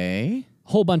okay.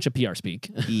 whole bunch of PR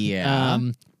speak. Yeah.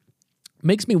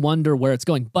 Makes me wonder where it's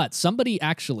going. But somebody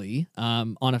actually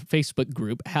on a Facebook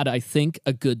group had, I think,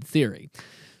 a good theory.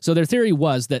 So their theory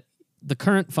was that the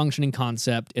current functioning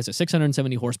concept is a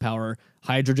 670 horsepower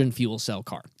hydrogen fuel cell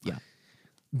car. Yeah.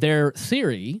 Their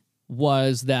theory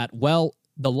was that, well,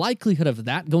 the likelihood of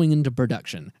that going into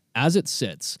production as it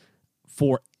sits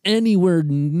for anywhere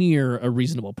near a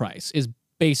reasonable price is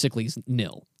basically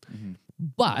nil. Mm-hmm.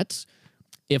 But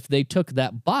if they took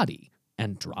that body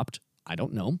and dropped, I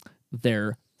don't know,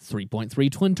 their 3.3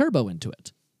 twin turbo into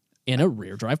it in a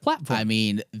rear drive platform. I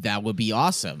mean, that would be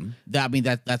awesome.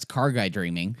 That's car guy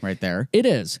dreaming right there. It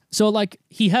is. So, like,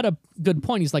 he had a good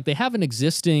point. He's like, they have an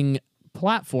existing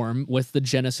platform with the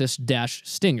Genesis Dash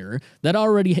Stinger that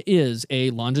already is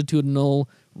a longitudinal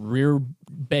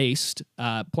rear-based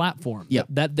platform. Yep.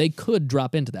 That they could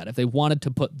drop into that if they wanted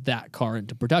to put that car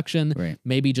into production, Right.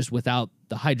 maybe just without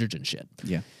the hydrogen shit.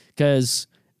 Yeah. Because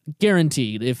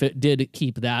guaranteed, if it did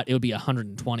keep that, it would be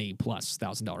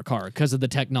 $120,000+ car because of the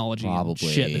technology and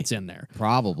shit that's in there.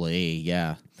 Probably,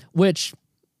 yeah. Which,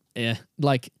 I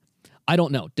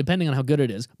don't know. Depending on how good it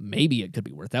is, maybe it could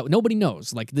be worth that. Nobody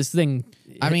knows. Like, this thing...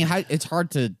 I mean, it's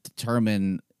hard to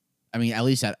determine. I mean, at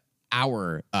least at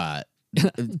our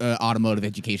automotive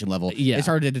education level, Yeah. it's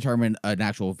hard to determine an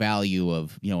actual value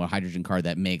of a hydrogen car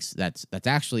that's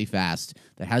actually fast,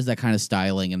 that has that kind of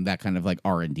styling and that kind of like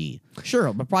R&D.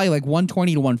 Sure, but probably like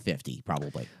 120 to 150,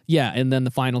 probably. Yeah, and then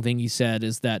the final thing he said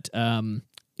is that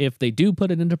if they do put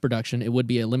it into production, it would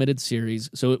be a limited series,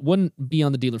 so it wouldn't be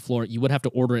on the dealer floor. You would have to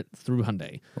order it through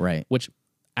Hyundai, Right. which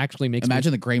actually makes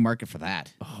Imagine the gray market for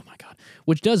that. oh my god,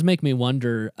 which does make me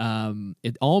wonder.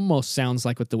 It almost sounds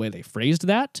like with the way they phrased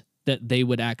that they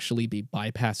would actually be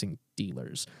bypassing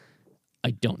dealers.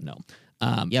 I don't know.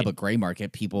 But gray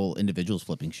market individuals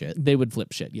flipping shit. They would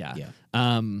flip shit. Yeah.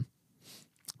 Yeah.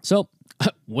 So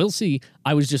we'll see.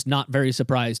 I was just not very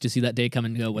surprised to see that day come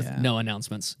and go with Yeah. no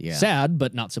announcements. Yeah. Sad,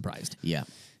 but not surprised. Yeah.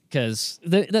 Because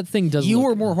that thing does. You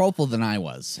were more hopeful than I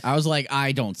was. I was like,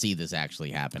 I don't see this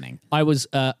actually happening. I was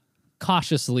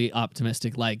cautiously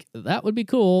optimistic. Like, that would be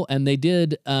cool. And they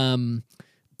did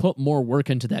put more work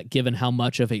into that, given how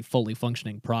much of a fully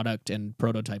functioning product and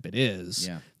prototype it is,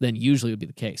 than usually would be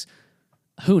the case.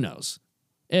 Who knows?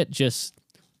 It just,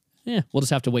 we'll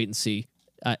just have to wait and see.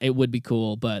 It would be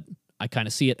cool, but I kind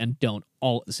of see it and don't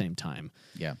all at the same time.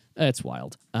 Yeah. It's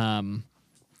wild.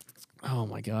 Oh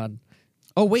my God.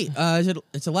 Oh wait,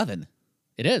 it's 11.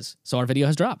 It is. So our video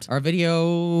has dropped. Our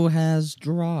video has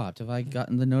dropped. Have I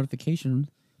gotten the notification?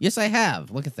 Yes, I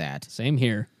have. Look at that. Same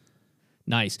here.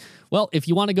 Nice. Well, if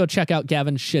you want to go check out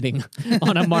Gavin shitting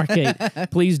on a Mark 8,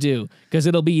 please do, because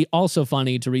it'll be also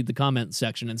funny to read the comment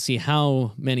section and see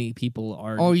how many people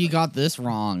are. Oh, you got this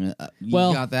wrong. You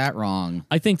got that wrong.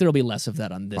 I think there'll be less of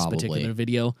that on this Probably. particular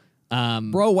video.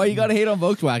 Bro, why you gotta hate on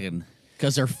Volkswagen?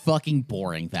 Because they're fucking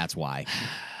boring. That's why.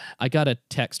 I got a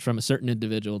text from a certain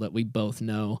individual that we both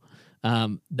know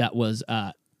that was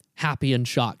happy and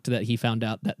shocked that he found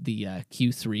out that the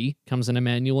Q3 comes in a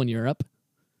manual in Europe.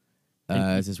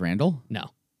 Is this Randall? No,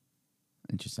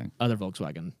 Interesting. other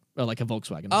Volkswagen, or like a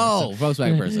Volkswagen. Oh,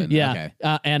 Volkswagen person. yeah.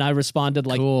 Okay. And I responded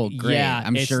like, Cool. Great. Yeah,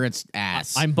 I'm sure it's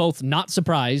ass. I'm both not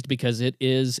surprised because it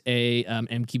is a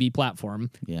MQB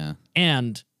platform yeah.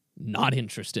 and not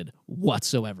interested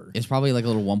whatsoever. It's probably like a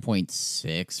little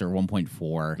 1.6 or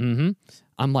 1.4.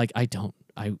 I'm like, I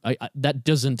that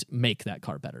doesn't make that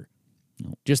car better.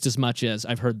 No. Just as much as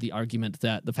I've heard the argument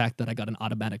that the fact that I got an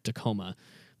automatic Tacoma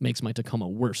makes my Tacoma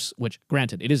worse, which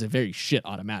granted, it is a very shit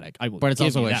automatic. I will But it's give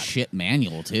also you a that. shit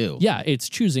manual too. Yeah, it's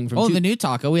choosing from two. The new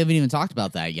Taco. We haven't even talked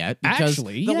about that yet. Because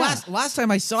Actually, the yeah. last time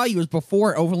I saw you was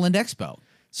before Overland Expo,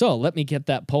 So let me get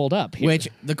that pulled up here. which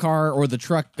the car or the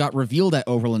truck got revealed at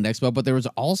Overland Expo. But there was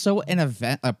also an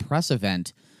event, a press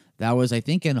event that was, I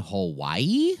think, in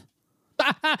Hawaii.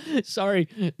 Sorry,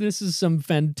 this is some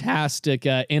fantastic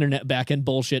internet backend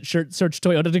bullshit. Search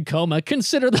Toyota Tacoma.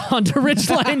 Consider the Honda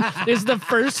Ridgeline is the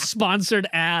first sponsored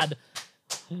ad.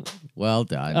 Well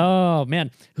done. Oh man,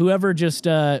 whoever just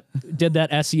did that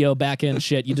SEO backend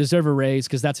shit, you deserve a raise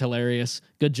because that's hilarious.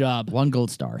 Good job. 1 gold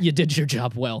star. You did your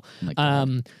job well. my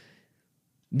God.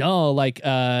 No, like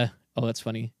oh, that's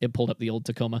funny. It pulled up the old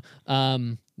Tacoma.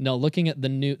 No, looking at the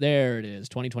new, there it is,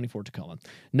 2024 Tacoma.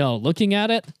 No, looking at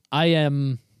it, I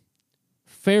am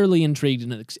fairly intrigued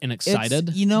and excited.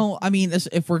 I mean,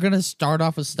 if we're gonna start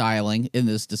off with styling in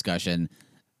this discussion,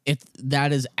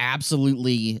 that is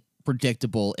absolutely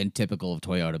predictable and typical of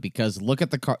Toyota, because look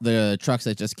at the trucks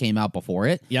that just came out before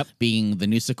it. Yep. Being the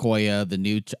new Sequoia, the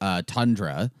new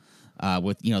Tundra,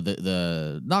 with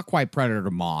the not quite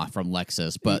Predator Maw from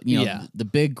Lexus, but Yeah. the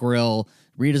big grille,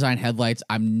 redesigned headlights.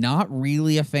 I'm not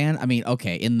really a fan. I mean,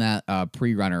 okay, in that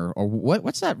pre-runner, or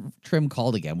what's that trim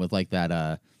called again, with like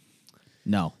that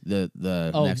no, the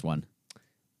next one.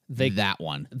 That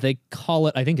one. They call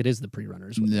it, I think it is the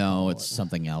pre-runners. No, it's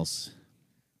something else.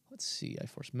 Let's see,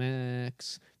 iForce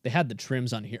Max. They had the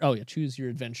trims on here. Oh yeah, choose your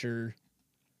adventure.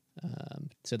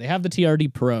 So they have the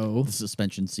TRD Pro. The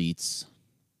suspension seats.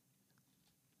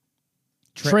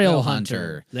 Trail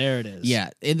Hunter. There it is. Yeah,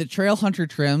 in the Trail Hunter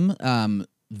trim,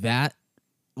 that,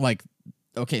 like,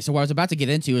 okay, so what I was about to get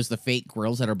into is the fake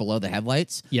grills that are below the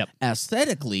headlights. Yep.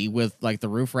 Aesthetically, with like the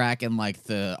roof rack and like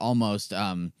the almost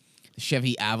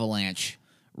Chevy Avalanche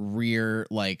rear,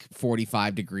 like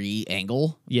 45-degree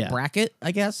angle bracket,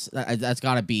 I guess. That's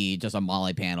got to be just a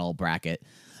Molly panel bracket.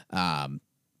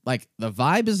 Like, the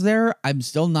vibe is there. I'm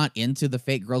still not into the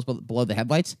fake grills below the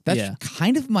headlights. That's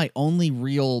kind of my only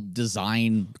real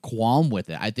design qualm with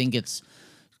it. I think it's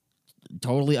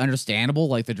totally understandable,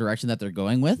 like the direction that they're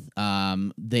going with. I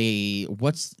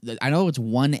know it's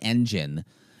one engine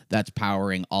that's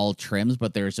powering all trims,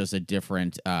 but there's just a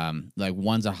different, like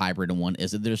one's a hybrid and one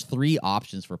isn't. There's 3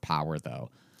 options for power,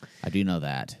 though. I do know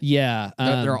that. Yeah.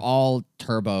 They're all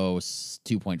turbo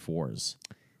 2.4s.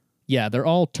 Yeah, they're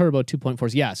all turbo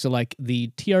 2.4s. Yeah, so like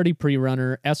the TRD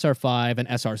Pre-Runner, SR5, and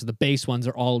SR, so the base ones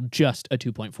are all just a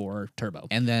 2.4 turbo.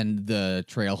 And then the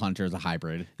Trail Hunter is a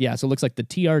hybrid. Yeah, so it looks like the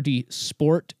TRD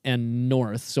Sport and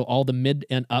North, so all the mid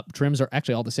and up trims are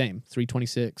actually all the same.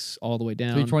 326 all the way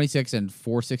down. 326 and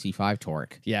 465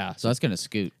 torque. Yeah, So that's going to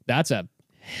scoot. that's a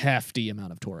hefty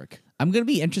amount of torque. I'm going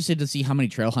to be interested to see how many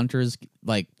Trail Hunters,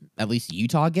 like, at least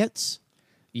Utah gets.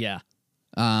 Yeah.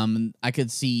 I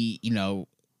could see,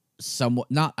 somewhat,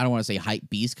 not, I don't want to say hype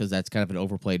beast, because that's kind of an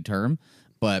overplayed term,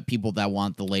 but people that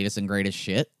want the latest and greatest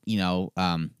shit, no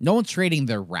one's trading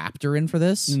their Raptor in for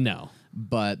this, No.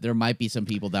 but there might be some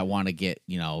people that want to get,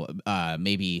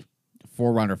 maybe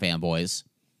 4Runner fanboys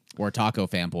or Taco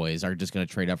fanboys are just going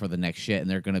to trade up for the next shit, and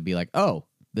they're going to be like, oh,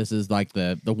 this is like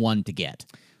the one to get.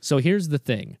 So here's the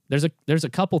thing. There's a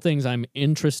couple things I'm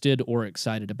interested or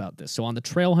excited about this. So on the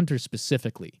Trail Hunter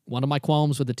specifically, one of my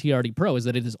qualms with the TRD Pro is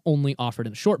that it is only offered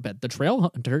in a short bed. The Trail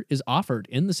Hunter is offered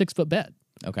in the 6-foot bed.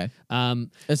 Okay.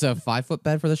 Um, It's a 5-foot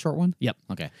bed for the short one? yep.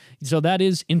 Okay. So that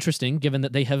is interesting, given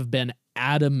that they have been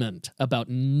adamant about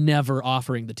never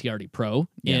offering the TRD Pro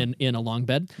in a long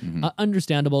bed.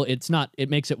 Understandable. It's not. It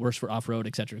makes it worse for off road,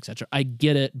 et cetera, et cetera. I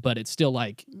get it, but it's still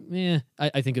like, I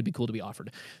think it'd be cool to be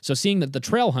offered. So seeing that the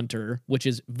Trail Hunter, which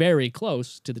is very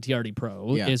close to the TRD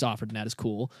Pro, is offered, and that is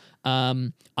cool.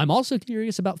 I'm also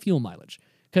curious about fuel mileage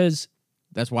because.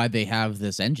 That's why they have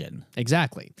this engine.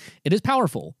 Exactly. It is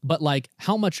powerful, but like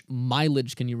how much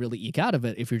mileage can you really eke out of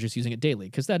it if you're just using it daily?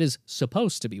 Because that is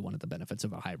supposed to be one of the benefits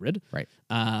of a hybrid. Right.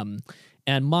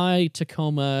 And my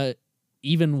Tacoma,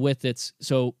 even with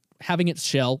so having its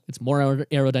shell, it's more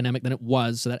aerodynamic than it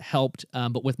was, so that helped.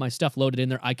 But with my stuff loaded in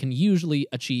there, I can usually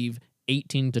achieve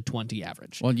 18 to 20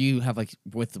 average. Well, you have like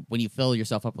when you fill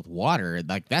yourself up with water,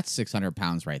 like that's 600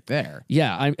 pounds right there.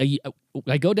 Yeah,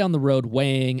 I go down the road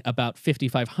weighing about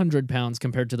 5,500 pounds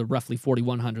compared to the roughly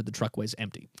 4,100 the truck weighs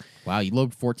empty. Wow, you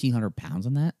load 1,400 pounds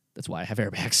on that? That's why I have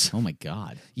airbags. Oh my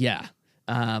God. Yeah.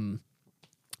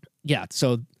 Yeah,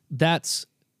 so that's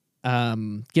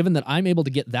given that I'm able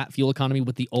to get that fuel economy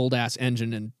with the old ass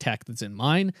engine and tech that's in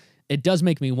mine, it does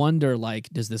make me wonder, like,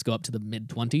 does this go up to the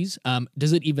mid-20s?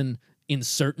 Does it even, in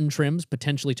certain trims,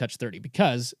 potentially touch 30?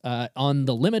 Because on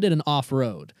the limited and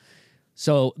off-road,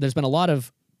 so there's been a lot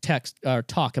of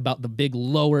talk about the big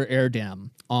lower air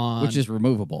dam on... Which is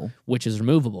removable. Which is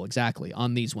removable, exactly,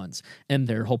 on these ones. And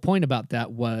their whole point about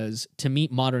that was to meet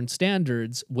modern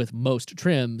standards with most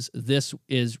trims, this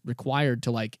is required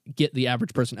to, like, get the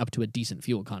average person up to a decent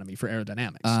fuel economy for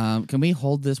aerodynamics. Can we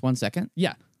hold this 1 second?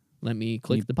 Yeah. Let me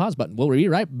click the pause button. We'll be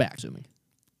right back to me.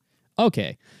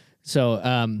 Okay. So,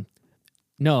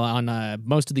 no, on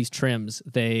most of these trims,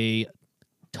 they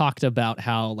talked about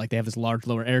how like they have this large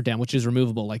lower air dam, which is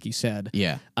removable, like you said.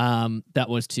 Yeah. That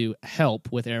was to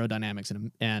help with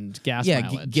aerodynamics and gas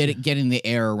mileage. Getting the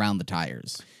air around the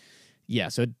tires. Yeah,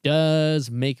 so it does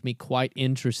make me quite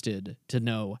interested to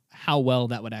know how well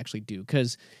that would actually do.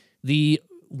 Because the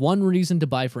one reason to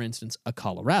buy, for instance, a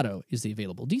Colorado is the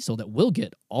available diesel that will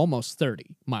get almost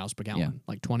 30 miles per gallon,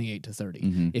 like 28 to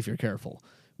 30 if you're careful,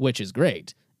 which is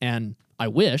great. And I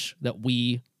wish that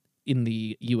we in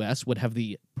the U.S. would have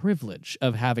the privilege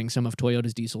of having some of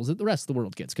Toyota's diesels that the rest of the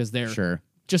world gets, because they're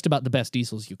just about the best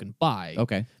diesels you can buy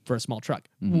for a small truck.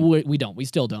 We don't. We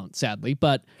still don't, sadly.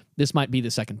 But this might be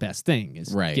the second best thing,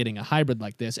 is getting a hybrid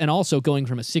like this, and also going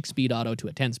from a 6-speed auto to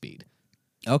a 10-speed.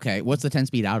 Okay. What's the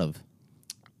 10-speed out of?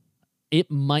 It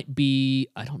might be,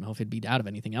 I don't know if it'd be out of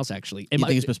anything else, actually. You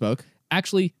think it's bespoke?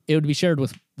 Actually, it would be shared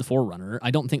with the 4Runner.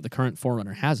 I don't think the current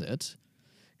 4Runner has it,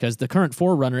 because the current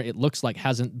 4Runner, it looks like,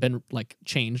 hasn't been like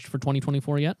changed for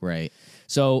 2024 yet. Right.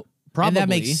 So probably... And that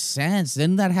makes sense.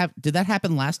 Did that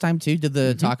happen last time too? Did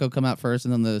the Taco come out first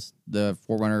and then the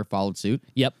 4Runner followed suit?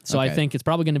 Yep. So I think it's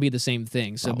probably going to be the same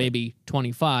thing. So maybe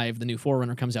 25, the new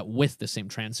 4Runner comes out with the same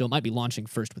trans. So it might be launching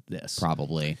first with this.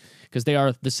 Probably. Because they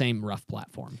are the same rough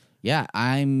platform. Yeah,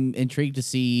 I'm intrigued to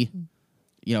see,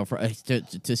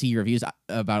 to see your reviews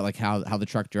about like how the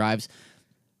truck drives.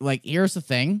 Like, here's the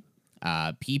thing: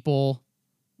 people,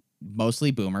 mostly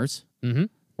boomers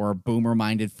or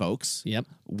boomer-minded folks,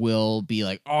 will be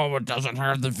like, "Oh, it doesn't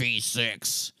have the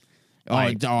V6.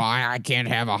 I can't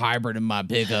have a hybrid in my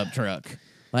pickup truck."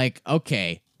 Like,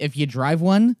 okay, if you drive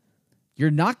one,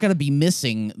 you're not gonna be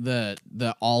missing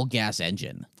the all-gas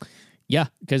engine. Yeah,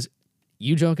 because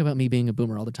you joke about me being a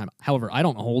boomer all the time. However, I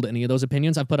don't hold any of those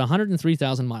opinions. I've put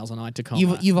 103,000 miles on my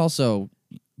Tacoma. You've also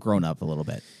grown up a little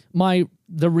bit.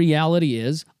 The reality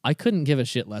is, I couldn't give a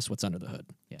shit less what's under the hood.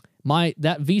 Yeah.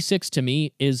 That V6 to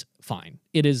me is fine.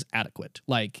 It is adequate.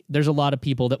 Like, there's a lot of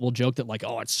people that will joke that, like,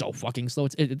 oh, it's so fucking slow.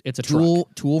 It's a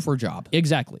truck. Tool for job.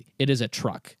 Exactly. It is a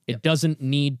truck. It doesn't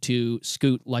need to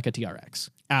scoot like a TRX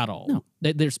at all.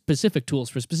 No. There's specific tools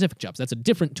for specific jobs. That's a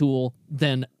different tool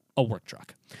than a work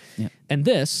truck. Yeah. And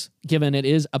this, given it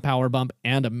is a power bump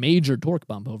and a major torque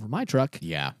bump over my truck,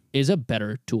 is a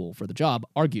better tool for the job,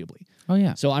 arguably. Oh,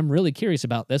 yeah. So I'm really curious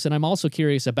about this, and I'm also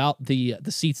curious about the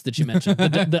seats that you mentioned,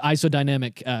 the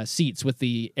isodynamic seats with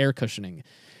the air cushioning.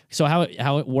 So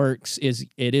how it works is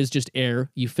it is just air.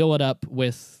 You fill it up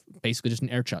with basically just an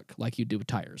air chuck like you do with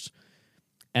tires.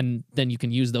 And then you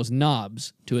can use those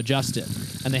knobs to adjust it.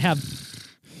 And they have...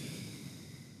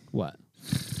 What?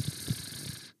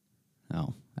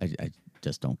 Oh, I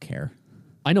just don't care.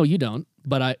 I know you don't,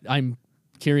 but I'm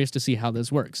curious to see how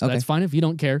this works. So that's fine if you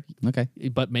don't care. Okay.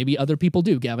 But maybe other people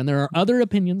do, Gavin. There are other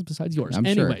opinions besides yours.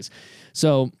 Anyways,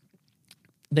 so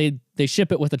they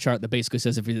ship it with a chart that basically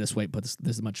says if you're this weight, put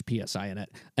this much PSI in it.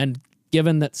 And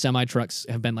given that semi-trucks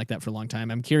have been like that for a long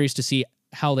time, I'm curious to see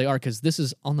how they are, because this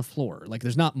is on the floor. Like,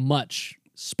 there's not much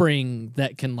spring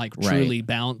that can like Right. truly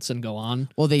bounce and go on.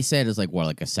 Well, they said it's like what,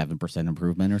 like a 7%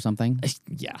 improvement or something.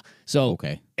 Yeah. So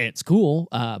Okay. it's cool,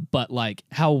 but like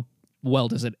how well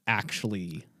does it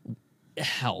actually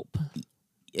help?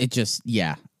 It just,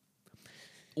 yeah.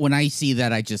 When I see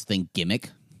that, I just think gimmick.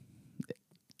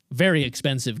 Very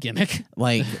expensive gimmick.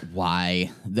 Like, why?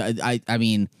 I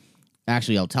mean,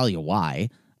 actually, I'll tell you why.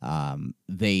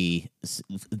 They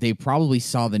probably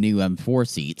saw the new M4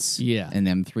 seats, Yeah. and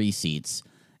M3 seats,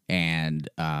 and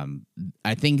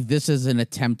I think this is an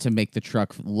attempt to make the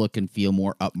truck look and feel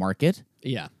more upmarket.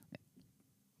 Yeah.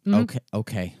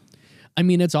 Okay, I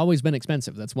mean, it's always been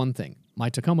expensive. That's one thing. My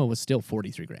Tacoma was still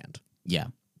 43 grand. yeah,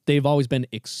 They've always been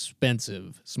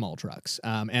expensive small trucks.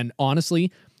 And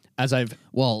honestly, as I've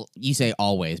well, you say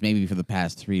always, maybe for the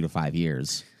past 3 to 5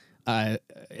 years.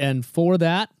 and for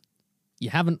that, you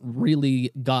haven't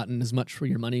really gotten as much for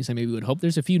your money as I maybe would hope.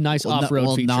 There's a few nice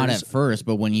off-road features. Not at first,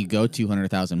 but when you go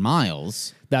 200,000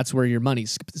 miles, That's where your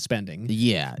money's spending.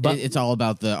 yeah, But- it's all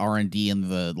about the R&D and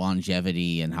the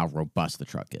longevity and how robust the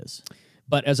truck is.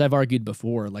 But as I've argued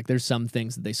before, like there's some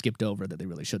things that they skipped over that they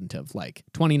really shouldn't have. Like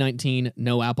 2019,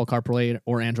 no Apple CarPlay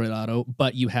or Android Auto,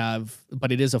 but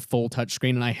it is a full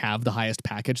touchscreen, and I have the highest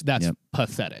package. That's Yep.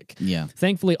 pathetic. Yeah.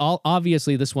 Thankfully,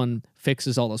 obviously this one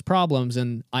fixes all those problems,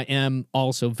 and I am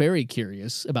also very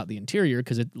curious about the interior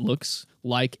because it looks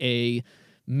like a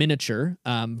miniature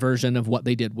version of what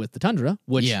they did with the Tundra,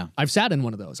 which Yeah. I've sat in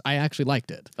one of those. I actually liked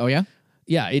it. Oh, yeah?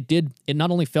 Yeah, it did. It not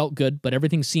only felt good, but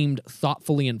everything seemed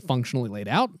thoughtfully and functionally laid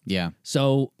out. Yeah.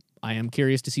 So I am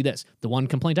curious to see this. The one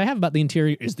complaint I have about the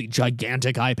interior is the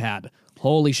gigantic iPad.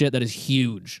 Holy shit, that is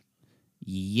huge.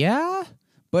 Yeah,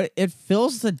 but it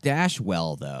fills the dash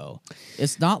well, though.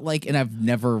 It's not like, and I've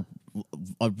never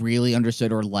really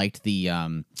understood or liked the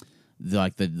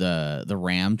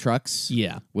Ram trucks.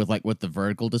 Yeah. with the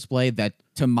vertical display that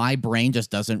to my brain just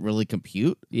doesn't really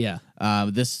compute. Yeah.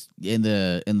 This in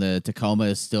the Tacoma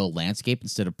is still landscape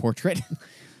instead of portrait.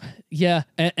 Yeah,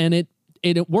 and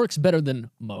it works better than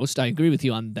most. I agree with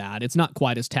you on that. It's not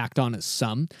quite as tacked on as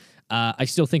some. I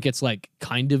still think it's like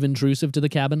kind of intrusive to the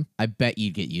cabin. I bet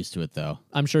you'd get used to it though.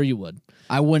 I'm sure you would.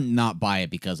 I wouldn't not buy it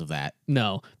because of that.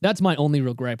 No, that's my only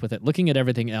real gripe with it. Looking at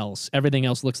everything else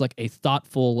looks like a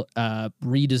thoughtful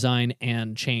redesign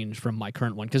and change from my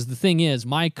current one. Because the thing is,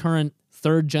 my current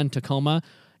third-gen Tacoma,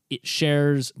 it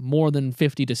shares more than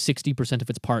 50 to 60% of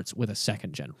its parts with a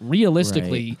second-gen.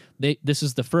 Realistically, this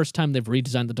is the first time they've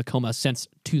redesigned the Tacoma since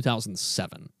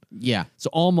 2007. Yeah. So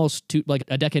almost like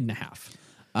a decade and a half.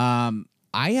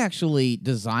 I actually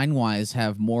design-wise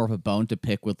have more of a bone to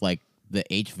pick with like the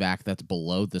HVAC that's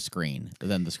below the screen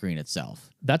than the screen itself.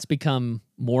 That's become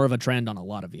more of a trend on a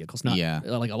lot of vehicles, not Yeah.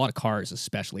 like a lot of cars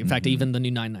especially. In fact, even the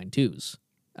new 992s,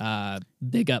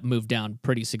 they got moved down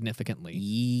pretty significantly.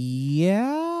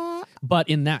 Yeah. But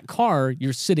in that car,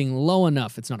 you're sitting low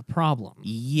enough, it's not a problem.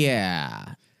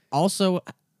 Yeah. Also,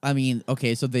 I mean,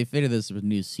 okay, so they fitted this with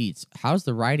new seats. How's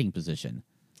the riding position?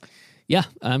 Yeah,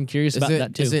 I'm curious about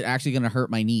that too. Is it actually going to hurt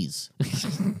my knees?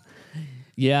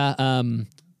 Yeah,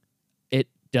 it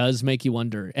does make you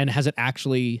wonder. And has it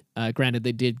actually, granted,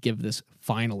 they did give this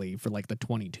finally for like the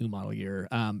 22 model year.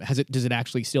 Does it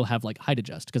actually still have like height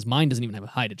adjust? Because mine doesn't even have a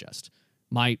height adjust.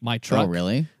 My truck. Oh,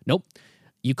 really? Nope.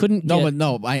 You couldn't No, get, but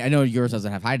no, I know yours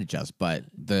doesn't have height adjust, but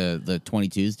the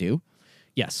 22s do.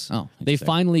 Yes. Oh, they interesting.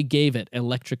 finally gave it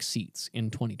electric seats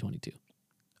in 2022.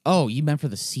 Oh, you meant for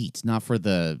the seats, not for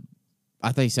the.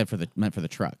 I thought you said meant for the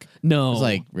truck. No. I was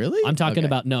like, really? I'm talking Okay.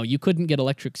 about, no, you couldn't get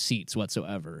electric seats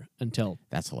whatsoever until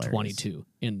That's hilarious. 22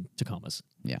 in Tacomas.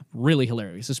 Yeah. Really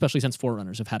hilarious, especially since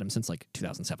Forerunners have had them since like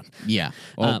 2007. Yeah.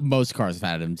 Well, most cars have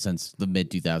had them since the mid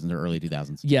 2000s or early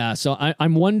 2000s. Yeah, so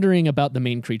I'm wondering about the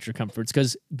main creature comforts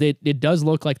because it does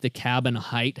look like the cabin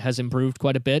height has improved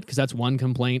quite a bit because that's one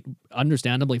complaint,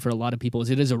 understandably, for a lot of people is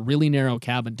it is a really narrow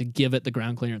cabin to give it the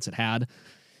ground clearance it had.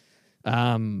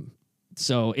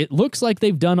 So it looks like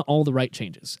they've done all the right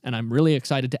changes, and I'm really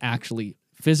excited to actually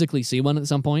physically see one at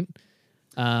some point.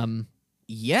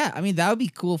 Yeah, I mean that would be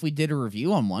cool if we did a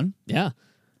review on one. Yeah.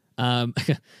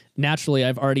 Naturally,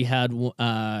 I've already had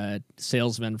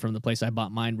salesmen from the place I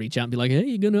bought mine reach out and be like, "Hey,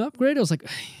 you gonna upgrade?" I was like,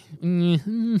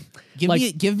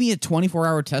 Give me a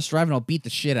 24-hour test drive and I'll beat the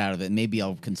shit out of it and maybe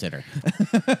I'll consider.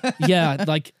 yeah,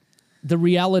 like the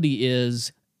reality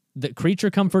is the creature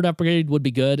comfort upgrade would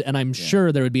be good, and I'm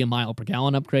sure there would be a mile per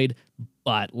gallon upgrade,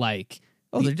 but like,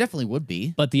 Oh, there definitely would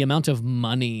be. but the amount of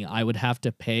money I would have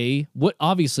to pay would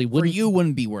obviously For wouldn't. you,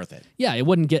 wouldn't be worth it. Yeah, it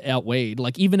wouldn't get outweighed.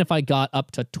 Like even if I got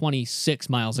up to 26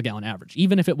 miles a gallon average,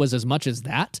 even if it was as much as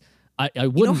that, I You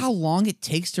wouldn't. know how long it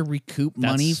takes to recoup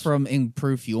money That's- from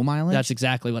improved fuel mileage? That's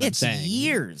exactly what it's I'm saying.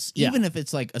 years, Yeah. even if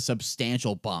it's like a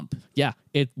substantial bump. Yeah,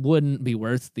 it wouldn't be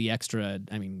worth the extra.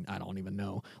 I mean, I don't even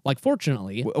know. Like,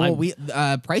 fortunately,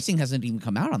 Well, pricing hasn't even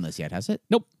come out on this yet, has it?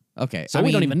 nope. Okay, So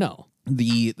we don't even know.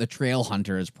 The Trail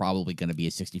Hunter is probably going to be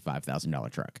a $65,000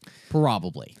 truck,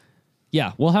 probably.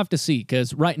 Yeah, we'll have to see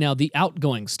because right now the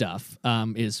outgoing stuff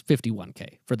is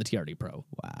 $51K for the TRD Pro.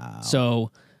 Wow.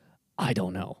 So I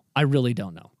don't know. I really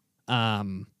don't know.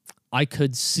 I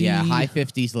could see. Yeah, high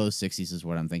 50s, low 60s is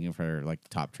what I'm thinking for like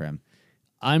top trim.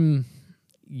 I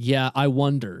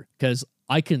wonder because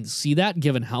I can see that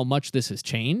given how much this has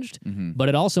changed, Mm-hmm. but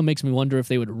it also makes me wonder if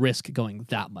they would risk going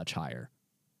that much higher.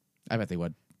 I bet they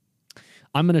would.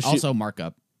 I'm going to shoot. Also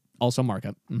markup. Also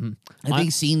markup. I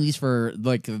think seeing these for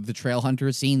like the Trail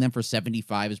Hunter, seeing them for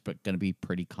 75 is going to be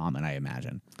pretty common, I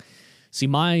imagine. See,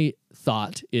 my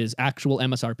thought is actual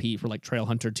MSRP for like Trail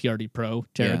Hunter TRD Pro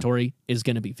territory is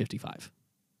going to be 55.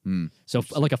 So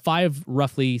like a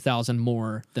roughly 1,000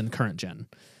 more than current gen.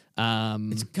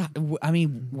 It's got. I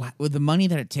mean, with the money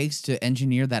that it takes to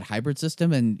engineer that hybrid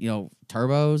system, and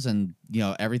turbos, and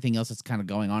everything else that's kind of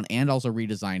going on, and also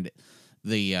redesigned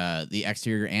the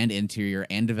exterior and interior,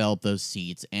 and developed those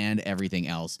seats and everything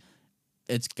else,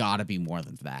 it's got to be more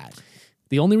than that.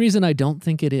 The only reason I don't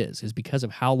think it is because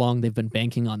of how long they've been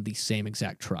banking on the same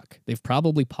exact truck. They've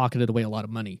probably pocketed away a lot of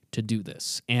money to do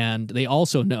this, and they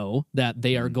also know that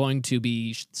they are going to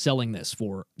be selling this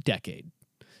for a decade,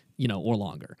 or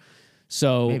longer.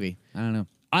 So Maybe.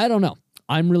 I don't know.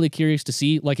 I'm really curious to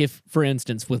see, like, if, for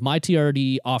instance, with my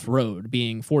TRD off-road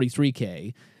being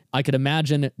 43K, I could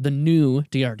imagine the new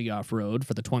TRD off-road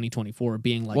for the 2024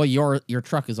 being like... Well, your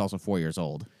truck is also 4 years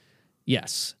old.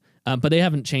 Yes. But they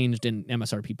haven't changed in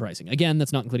MSRP pricing. Again,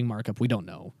 that's not including markup. We don't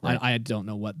know. Right. I don't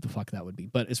know what the fuck that would be.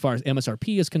 But as far as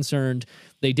MSRP is concerned,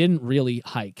 they didn't really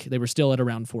hike. They were still at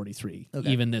around 43,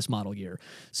 even this model year.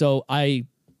 So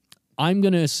I'm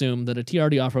going to assume that a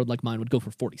TRD off-road like mine would go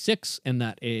for 46 and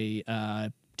that a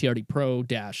TRD Pro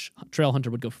Trail Hunter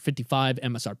would go for 55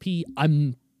 MSRP.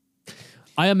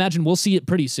 I imagine we'll see it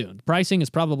pretty soon. Pricing is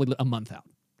probably a month out.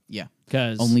 Yeah.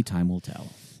 Because only time will tell.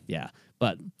 Yeah.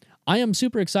 But I am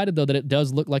super excited, though, that it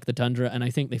does look like the Tundra, and I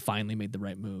think they finally made the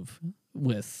right move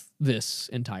with this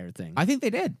entire thing. I think they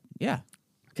did. Yeah.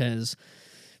 Because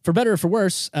for better or for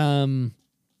worse,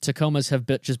 Tacomas have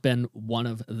just been one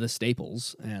of the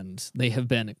staples, and they have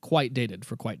been quite dated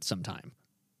for quite some time.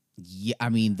 Yeah, I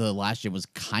mean, the last year was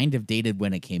kind of dated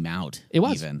when it came out. It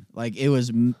was. Even. Like, it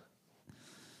was...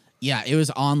 Yeah, it was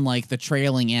on, like, the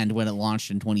trailing end when it launched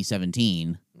in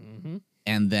 2017. Mm-hmm.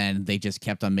 And then they just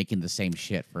kept on making the same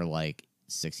shit for, like,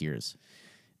 6 years.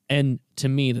 And to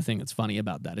me, the thing that's funny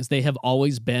about that is they have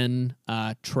always been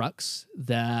trucks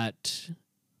that,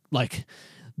 like...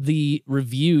 The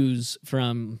reviews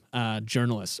from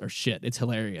journalists are shit. It's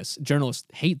hilarious. Journalists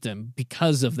hate them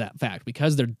because of that fact,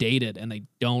 because they're dated and they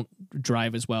don't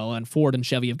drive as well. And Ford and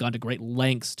Chevy have gone to great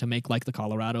lengths to make like the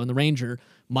Colorado and the Ranger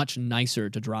much nicer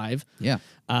to drive. Yeah.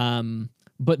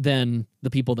 But then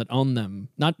the people that own them,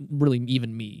 not really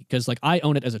even me, because like I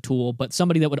own it as a tool, but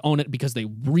somebody that would own it because they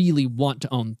really want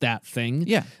to own that thing.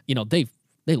 Yeah. They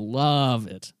love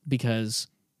it because...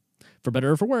 For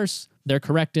better or for worse, they're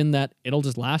correct in that it'll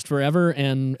just last forever.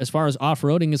 And as far as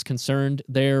off-roading is concerned,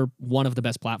 they're one of the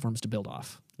best platforms to build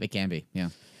off. They can be, yeah.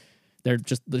 They're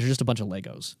just a bunch of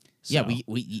Legos. So. Yeah,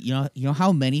 we you know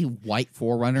how many white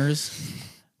 4Runners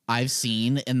I've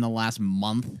seen in the last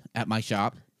month at my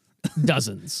shop?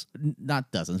 Dozens. Not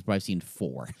dozens, but I've seen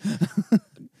 4.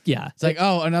 Yeah. It's like,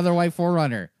 oh, another white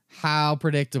 4Runner. How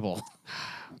predictable.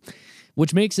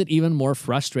 Which makes it even more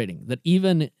frustrating that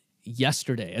even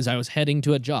yesterday, as I was heading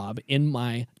to a job in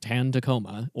my tan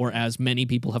Tacoma, or as many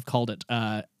people have called it,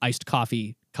 iced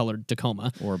coffee colored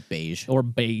Tacoma, Or beige.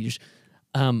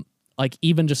 Like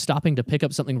even just stopping to pick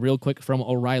up something real quick from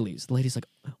O'Reilly's, the lady's like,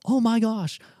 "Oh my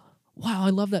gosh, wow,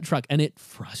 I love that truck," and it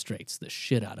frustrates the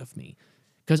shit out of me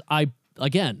because I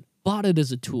bought it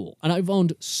as a tool, and I've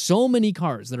owned so many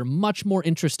cars that are much more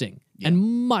interesting and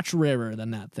much rarer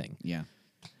than that thing. Yeah.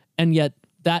 And yet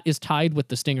that is tied with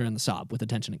the stinger and the Saab with the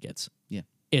attention it gets. Yeah.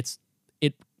 It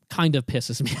kind of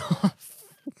pisses me off.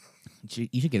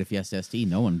 You should get a Fiesta ST.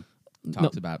 No one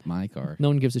talks about my car. No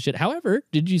one gives a shit. However,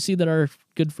 did you see that our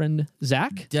good friend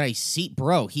Zach? Did I see?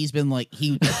 Bro, he's been like...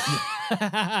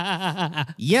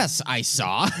 Yes, I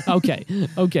saw. Okay.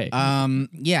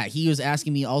 Yeah, he was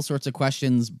asking me all sorts of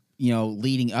questions,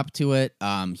 leading up to it.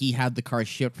 He had the car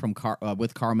shipped from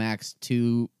with CarMax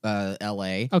to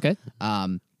LA. Okay.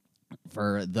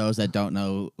 for those that don't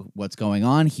know what's going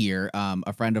on here,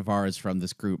 a friend of ours from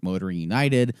this group, Motoring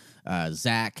United,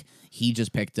 Zach, he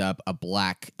just picked up a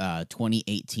black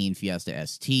 2018 Fiesta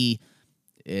ST.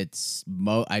 It's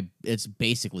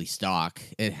basically stock.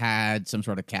 It had some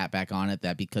sort of catback on it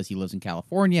that, because he lives in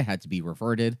California, had to be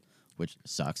reverted, which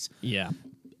sucks. Yeah.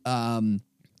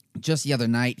 Just the other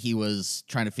night, he was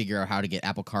trying to figure out how to get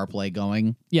Apple CarPlay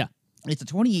going. Yeah. It's a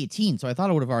 2018, so I thought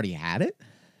I would have already had it.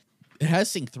 It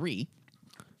has Sync 3.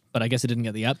 But I guess it didn't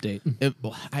get the update.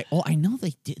 I know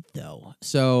they did, though.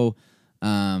 So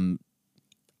I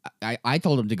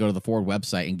told him to go to the Ford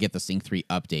website and get the Sync 3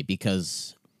 update,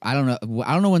 because I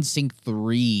don't know when Sync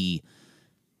 3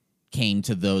 came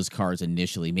to those cars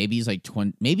initially. Maybe it's like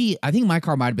I think my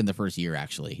car might have been the first year,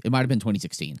 actually. It might have been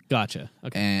 2016. Gotcha.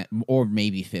 Okay. Or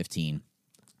maybe 15.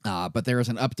 But there is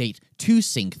an update to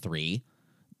Sync 3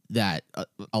 that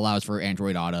allows for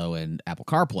Android Auto and Apple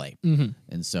CarPlay. Mm-hmm.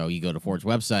 And so you go to Ford's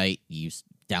website, you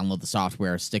download the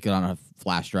software, stick it on a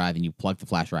flash drive, and you plug the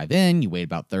flash drive in. You wait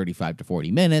about 35 to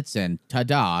 40 minutes, and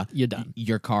ta-da, you're done.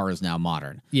 Your car is now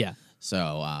modern. Yeah.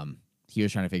 So he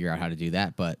was trying to figure out how to do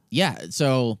that. But yeah,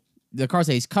 so the cars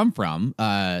that he's come from,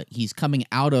 he's coming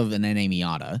out of an NA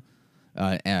Miata,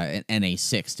 an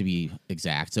NA6 to be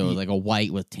exact. So like a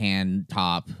white with tan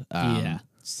top,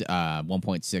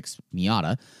 1.6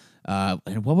 Miata.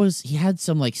 And he had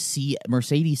some like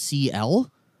Mercedes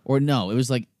CL, or no, it was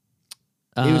like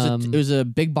it was a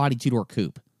big body 2-door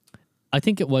coupe. I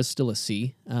think it was still a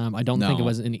C. I don't think it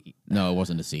was any. No, it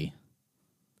wasn't a C.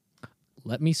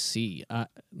 Let me see.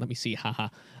 Haha.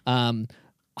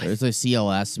 It was a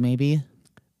CLS, maybe.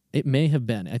 It may have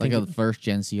been. I think a first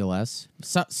gen CLS,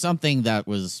 something that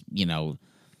was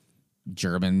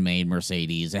German-made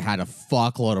Mercedes. It had a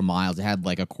fuckload of miles. It had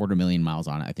like 250,000 miles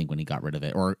on it, I think, when he got rid of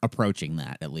it, or approaching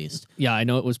that at least. Yeah, I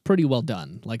know it was pretty well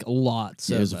done. Like lots.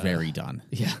 It was very done.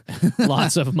 Yeah,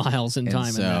 lots of miles in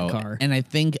time in that car. And I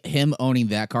think him owning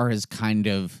that car has kind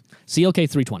of CLK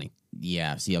 320.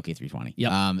 Yeah, CLK 320.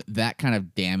 Yep. That kind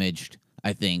of damaged,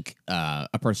 I think,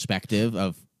 a perspective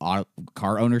of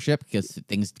car ownership, because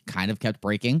things kind of kept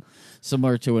breaking,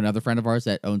 similar to another friend of ours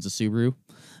that owns a Subaru.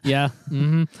 Yeah.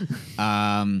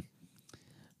 Mm-hmm.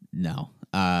 No.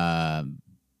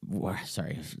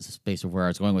 Sorry, space of where I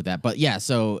was going with that. But yeah,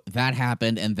 so that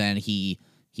happened, and then he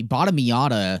bought a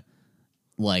Miata,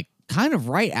 like, kind of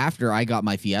right after I got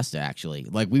my Fiesta, actually.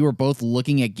 Like, we were both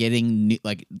looking at getting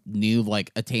new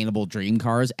attainable dream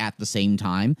cars at the same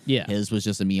time. Yeah. His was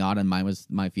just a Miata and mine was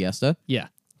my Fiesta. Yeah.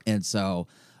 And so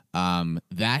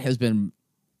that has been,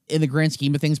 in the grand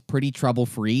scheme of things, pretty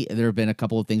trouble-free. There have been a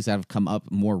couple of things that have come up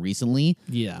more recently.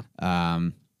 Yeah.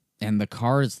 And the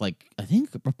car is, I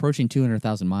think, approaching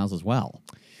 200,000 miles as well.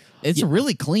 It's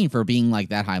really clean for being,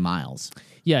 that high miles.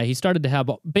 Yeah, he started to have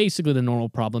basically the normal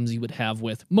problems you would have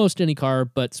with most any car,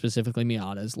 but specifically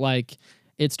Miatas. Like,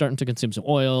 it's starting to consume some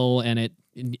oil, and I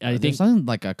think something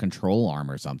like a control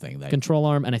arm or something. Control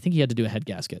arm, and I think he had to do a head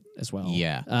gasket as well.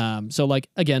 Yeah. So,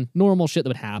 again, normal shit that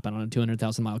would happen on a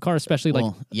 200,000-mile car, especially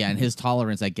and his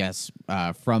tolerance, I guess,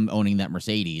 from owning that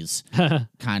Mercedes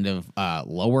kind of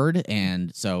lowered,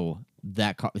 and so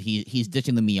that car, he's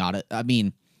ditching the Miata. I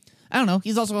mean, I don't know.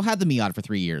 He's also had the Miata for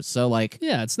 3 years, so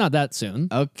yeah, it's not that soon.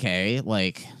 Okay,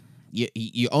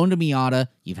 you owned a Miata,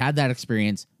 you've had that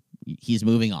experience. He's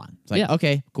moving on. It's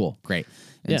okay, cool, great.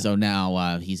 And so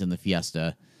now he's in the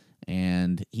Fiesta,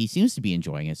 and he seems to be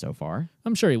enjoying it so far.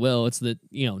 I'm sure he will. It's the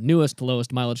newest,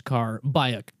 lowest mileage car by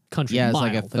a country mile. Yeah, it's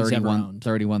like a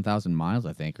 31,000 miles,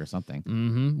 I think, or something.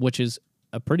 Mm-hmm, which is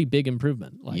a pretty big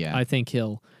improvement. I think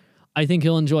he'll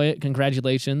enjoy it.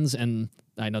 Congratulations, and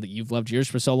I know that you've loved yours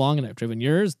for so long, and I've driven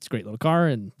yours. It's a great little car,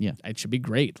 and it should be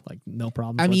great. No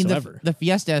problems whatsoever. The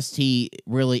Fiesta ST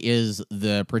really is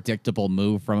the predictable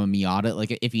move from a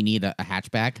Miata. If you need a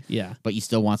hatchback, but you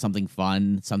still want something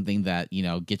fun, something that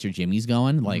gets your jimmies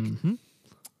going.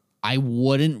 I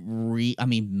wouldn't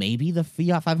maybe the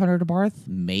Fiat 500 Abarth,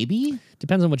 maybe.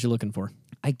 Depends on what you're looking for.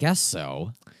 I guess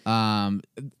so.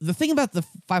 The thing about the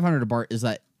 500 Abarth is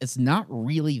that it's not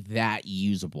really that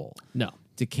usable. No.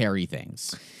 To carry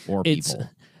things or people.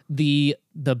 The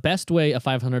best way a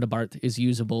 500 Abarth is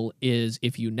usable is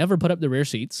if you never put up the rear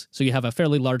seats, so you have a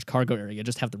fairly large cargo area,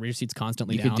 just have the rear seats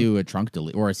constantly down. You could do a trunk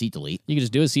delete or a seat delete. You could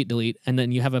just do a seat delete, and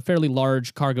then you have a fairly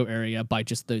large cargo area by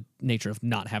just the nature of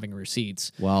not having rear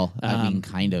seats. Well,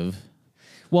 kind of.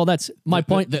 Well, that's my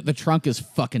point. The trunk is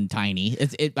fucking tiny.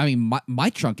 My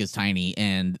trunk is tiny,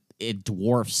 and it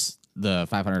dwarfs the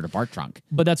 500 Abarth trunk.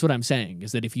 But that's what I'm saying,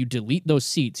 is that if you delete those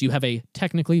seats, you have a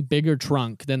technically bigger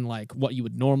trunk than what you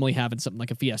would normally have in something like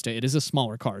a Fiesta. It is a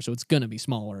smaller car, so it's going to be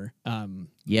smaller.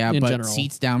 Yeah, in but general.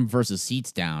 seats down versus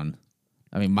seats down.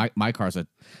 I mean, my car's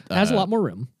has a lot more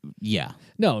room. Yeah.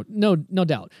 No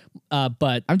doubt.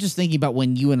 But I'm just thinking about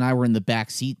when you and I were in the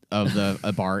back seat of the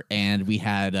Abarth and we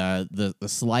had the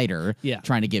slider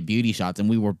trying to get beauty shots, and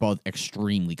we were both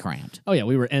extremely cramped. Oh yeah,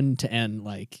 we were end to end,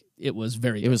 like it was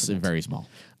very very small.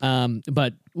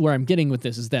 But where I'm getting with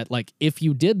this is that, like, if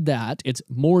you did that, it's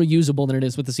more usable than it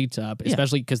is with the seats up,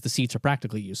 especially because the seats are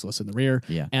practically useless in the rear.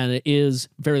 Yeah. And it is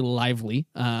very lively.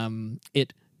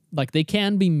 Like, they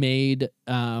can be made,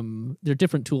 they're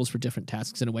different tools for different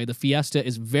tasks in a way. The Fiesta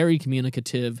is very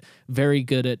communicative, very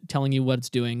good at telling you what it's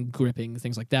doing, gripping,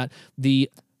 things like that. The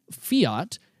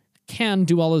Fiat can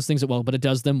do all those things well, but it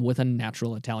does them with a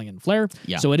natural Italian flair.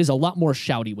 Yeah. So it is a lot more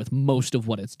shouty with most of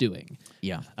what it's doing.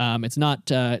 Yeah. It's not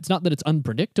that it's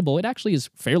unpredictable. It actually is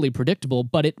fairly predictable,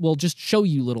 but it will just show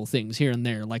you little things here and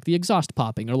there, like the exhaust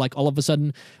popping, or like all of a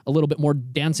sudden a little bit more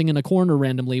dancing in a corner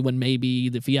randomly when maybe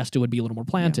the Fiesta would be a little more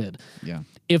planted. Yeah.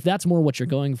 If that's more what you're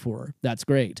going for, that's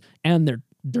great. And they're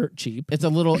dirt cheap. It's a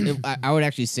little. I would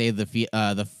actually say the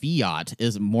Fiat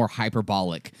is more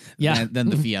hyperbolic than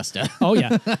the Fiesta. Oh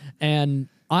yeah, and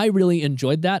I really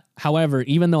enjoyed that. However,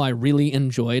 even though I really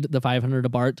enjoyed the 500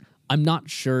 Abarth, I'm not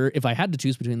sure if I had to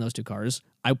choose between those two cars,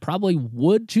 I probably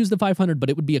would choose the 500, but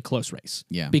it would be a close race.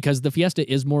 Yeah. Because the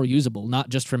Fiesta is more usable, not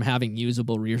just from having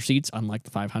usable rear seats, unlike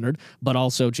the 500, but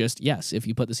also just, yes, if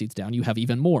you put the seats down, you have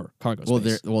even more cargo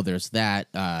space. There's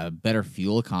that better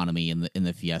fuel economy in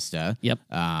the Fiesta. Yep.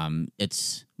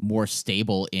 It's more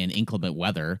stable in inclement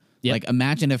weather. Yep. Like,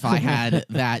 imagine if I had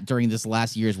that during this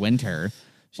last year's winter.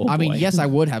 Oh, I mean, boy. yes, I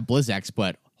would have BlizzX,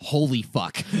 but holy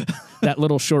fuck. That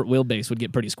little short wheelbase would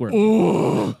get pretty squirrely.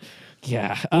 Ooh.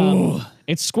 Yeah.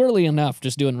 It's squirrely enough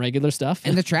just doing regular stuff.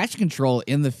 And the traction control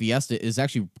in the Fiesta is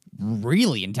actually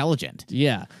really intelligent.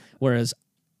 Yeah. Whereas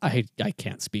I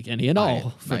can't speak any at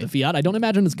all for the Fiat. I don't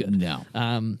imagine it's good. No.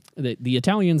 The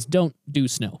Italians don't do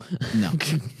snow. No.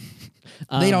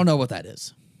 They don't know what that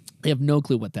is. They have no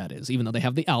clue what that is. Even though they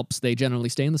have the Alps, they generally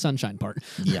stay in the sunshine part.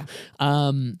 Yeah.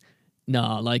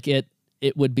 No, like it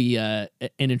would be an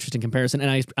interesting comparison.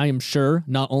 And I am sure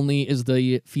not only is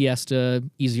the Fiesta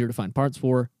easier to find parts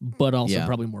for, but also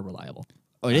probably more reliable.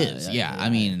 Oh, it is. Yeah. I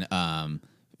mean,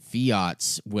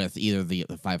 Fiats with either the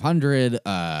 500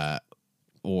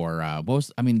 or what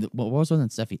was the one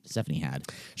that Stephanie had?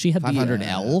 She had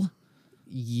 500L.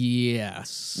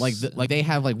 Yes. Like they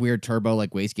have like weird turbo, like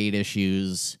wastegate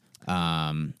issues.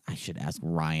 I should ask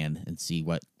Ryan and see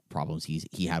what problems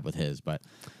he had with his, but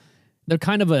they're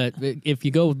kind of if you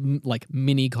go like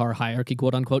mini car hierarchy,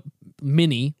 quote unquote,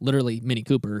 literally Mini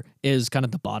Cooper is kind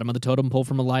of the bottom of the totem pole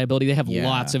from reliability. They have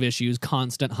lots of issues,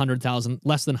 constant 100,000,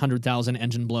 less than 100,000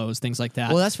 engine blows, things like that.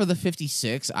 Well, that's for the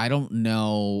 56. I don't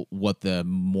know what the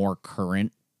more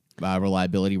current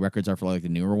reliability records are for like the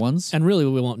newer ones. And really,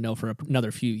 we won't know for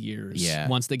another few years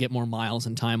once they get more miles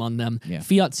and time on them. Yeah.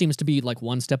 Fiat seems to be like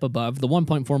one step above. The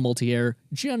 1.4 multi-air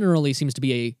generally seems to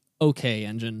be a okay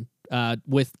engine.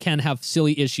 Can have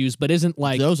silly issues, but isn't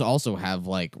like those also have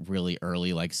like really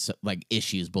early like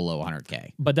issues below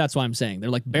 100K. But that's why I'm saying they're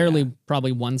like barely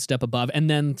probably one step above, and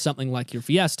then something like your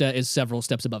Fiesta is several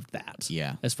steps above that.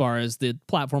 Yeah, as far as the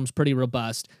platform's pretty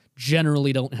robust,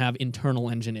 generally don't have internal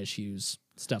engine issues,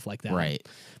 stuff like that. Right,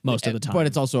 most of the time. But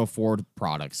it's also a Ford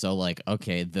product, so like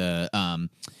okay, I'm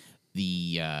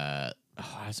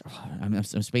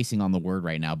spacing on the word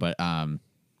right now, but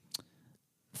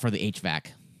for the HVAC.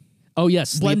 Oh,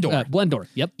 yes. Blendor. Blendor.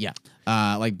 Yep. Yeah.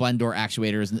 Like Blendor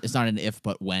actuators, it's not an if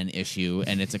but when issue,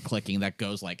 and it's a clicking that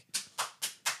goes like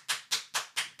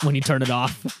when you turn it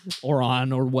off or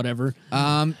on or whatever.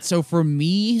 So for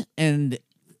me, and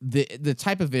the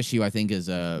type of issue I think is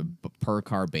a per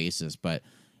car basis, but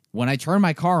when I turn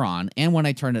my car on and when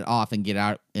I turn it off and get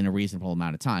out in a reasonable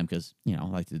amount of time, because I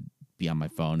like to be on my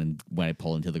phone and when I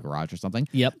pull into the garage or something.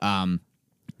 Yep.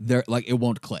 There like it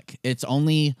won't click. It's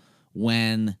only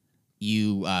when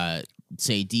you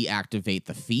say deactivate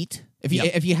the feet.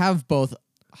 If you have both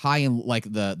high and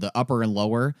like the upper and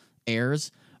lower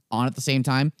airs on at the same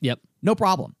time, no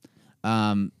problem.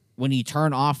 When you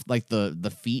turn off like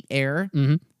the feet air,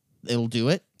 it'll do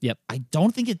it. Yep. I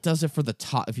don't think it does it for the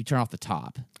top if you turn off the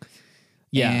top.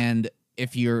 Yeah. And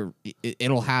if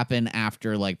it'll happen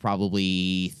after like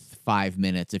probably 5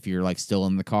 minutes if you're like still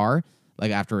in the car,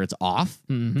 like after it's off,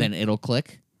 then it'll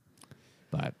click.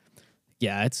 But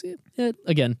yeah, it's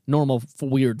again normal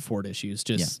weird Ford issues,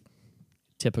 just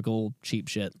typical cheap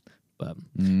shit. But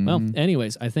well,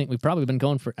 anyways, I think we've probably been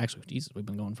going for we've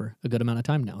been going for a good amount of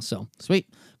time now. So sweet,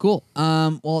 cool.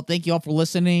 Well, thank you all for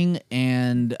listening,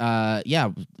 and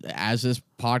as this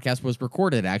podcast was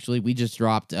recorded, actually. We just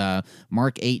dropped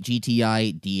Mark 8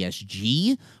 GTI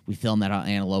DSG. We filmed that on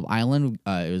Antelope Island.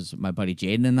 It was my buddy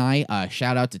Jaden and I.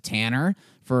 Shout out to Tanner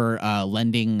for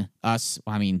lending us.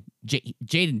 I mean,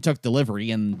 Jaden took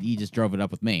delivery, and he just drove it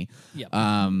up with me. Yep.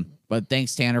 But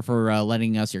thanks, Tanner, for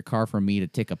lending us your car for me to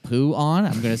take a poo on.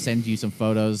 I'm going to send you some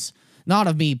photos. Not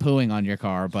of me pooing on your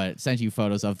car, but send you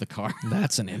photos of the car.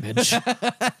 That's an image.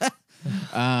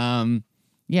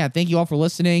 Yeah, thank you all for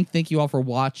listening. Thank you all for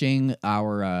watching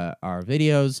our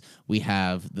videos. We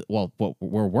have what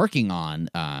we're working on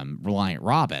Reliant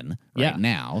Robin right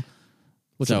now,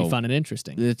 which will be fun and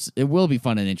interesting. It will be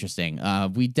fun and interesting.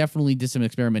 We definitely did some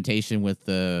experimentation with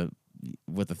the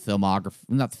filmography,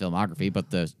 not the filmography,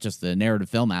 but just the narrative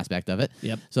film aspect of it.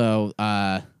 Yep. So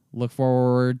look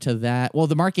forward to that. Well,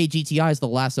 the Mark 8 GTI is the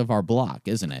last of our block,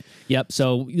 isn't it? Yep.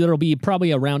 So there'll be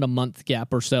probably around a month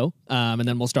gap or so, and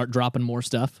then we'll start dropping more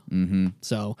stuff. Mm-hmm.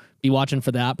 So be watching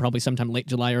for that. Probably sometime late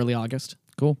July, early August.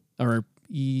 Cool. Or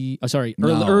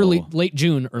late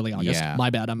June, early August. Yeah.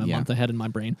 My bad. I'm a month ahead in my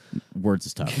brain. Words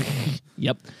is tough.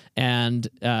 Yep. And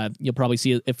you'll probably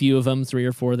see a few of them, 3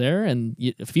 or 4 there, and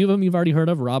a few of them you've already heard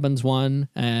of. Robin's one,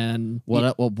 and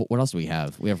what else do we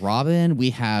have? We have Robin.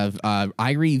 We have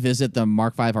I revisit the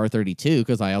Mark V R32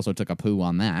 because I also took a poo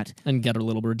on that and get a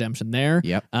little redemption there.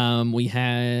 Yep.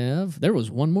 There was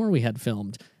one more we had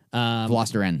filmed.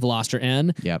 Veloster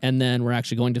N. Yep. And then we're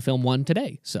actually going to film one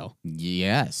today. So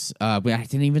yes, I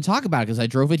didn't even talk about it because I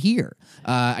drove it here.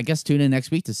 I guess tune in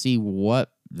next week to see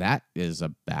what that is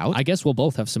about. I guess we'll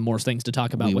both have some more things to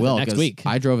talk about with it next week.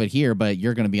 I drove it here, but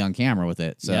you're going to be on camera with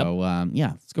it. So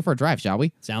yeah, let's go for a drive, shall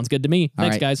we? Sounds good to me.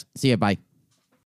 Thanks, guys. See ya. Bye.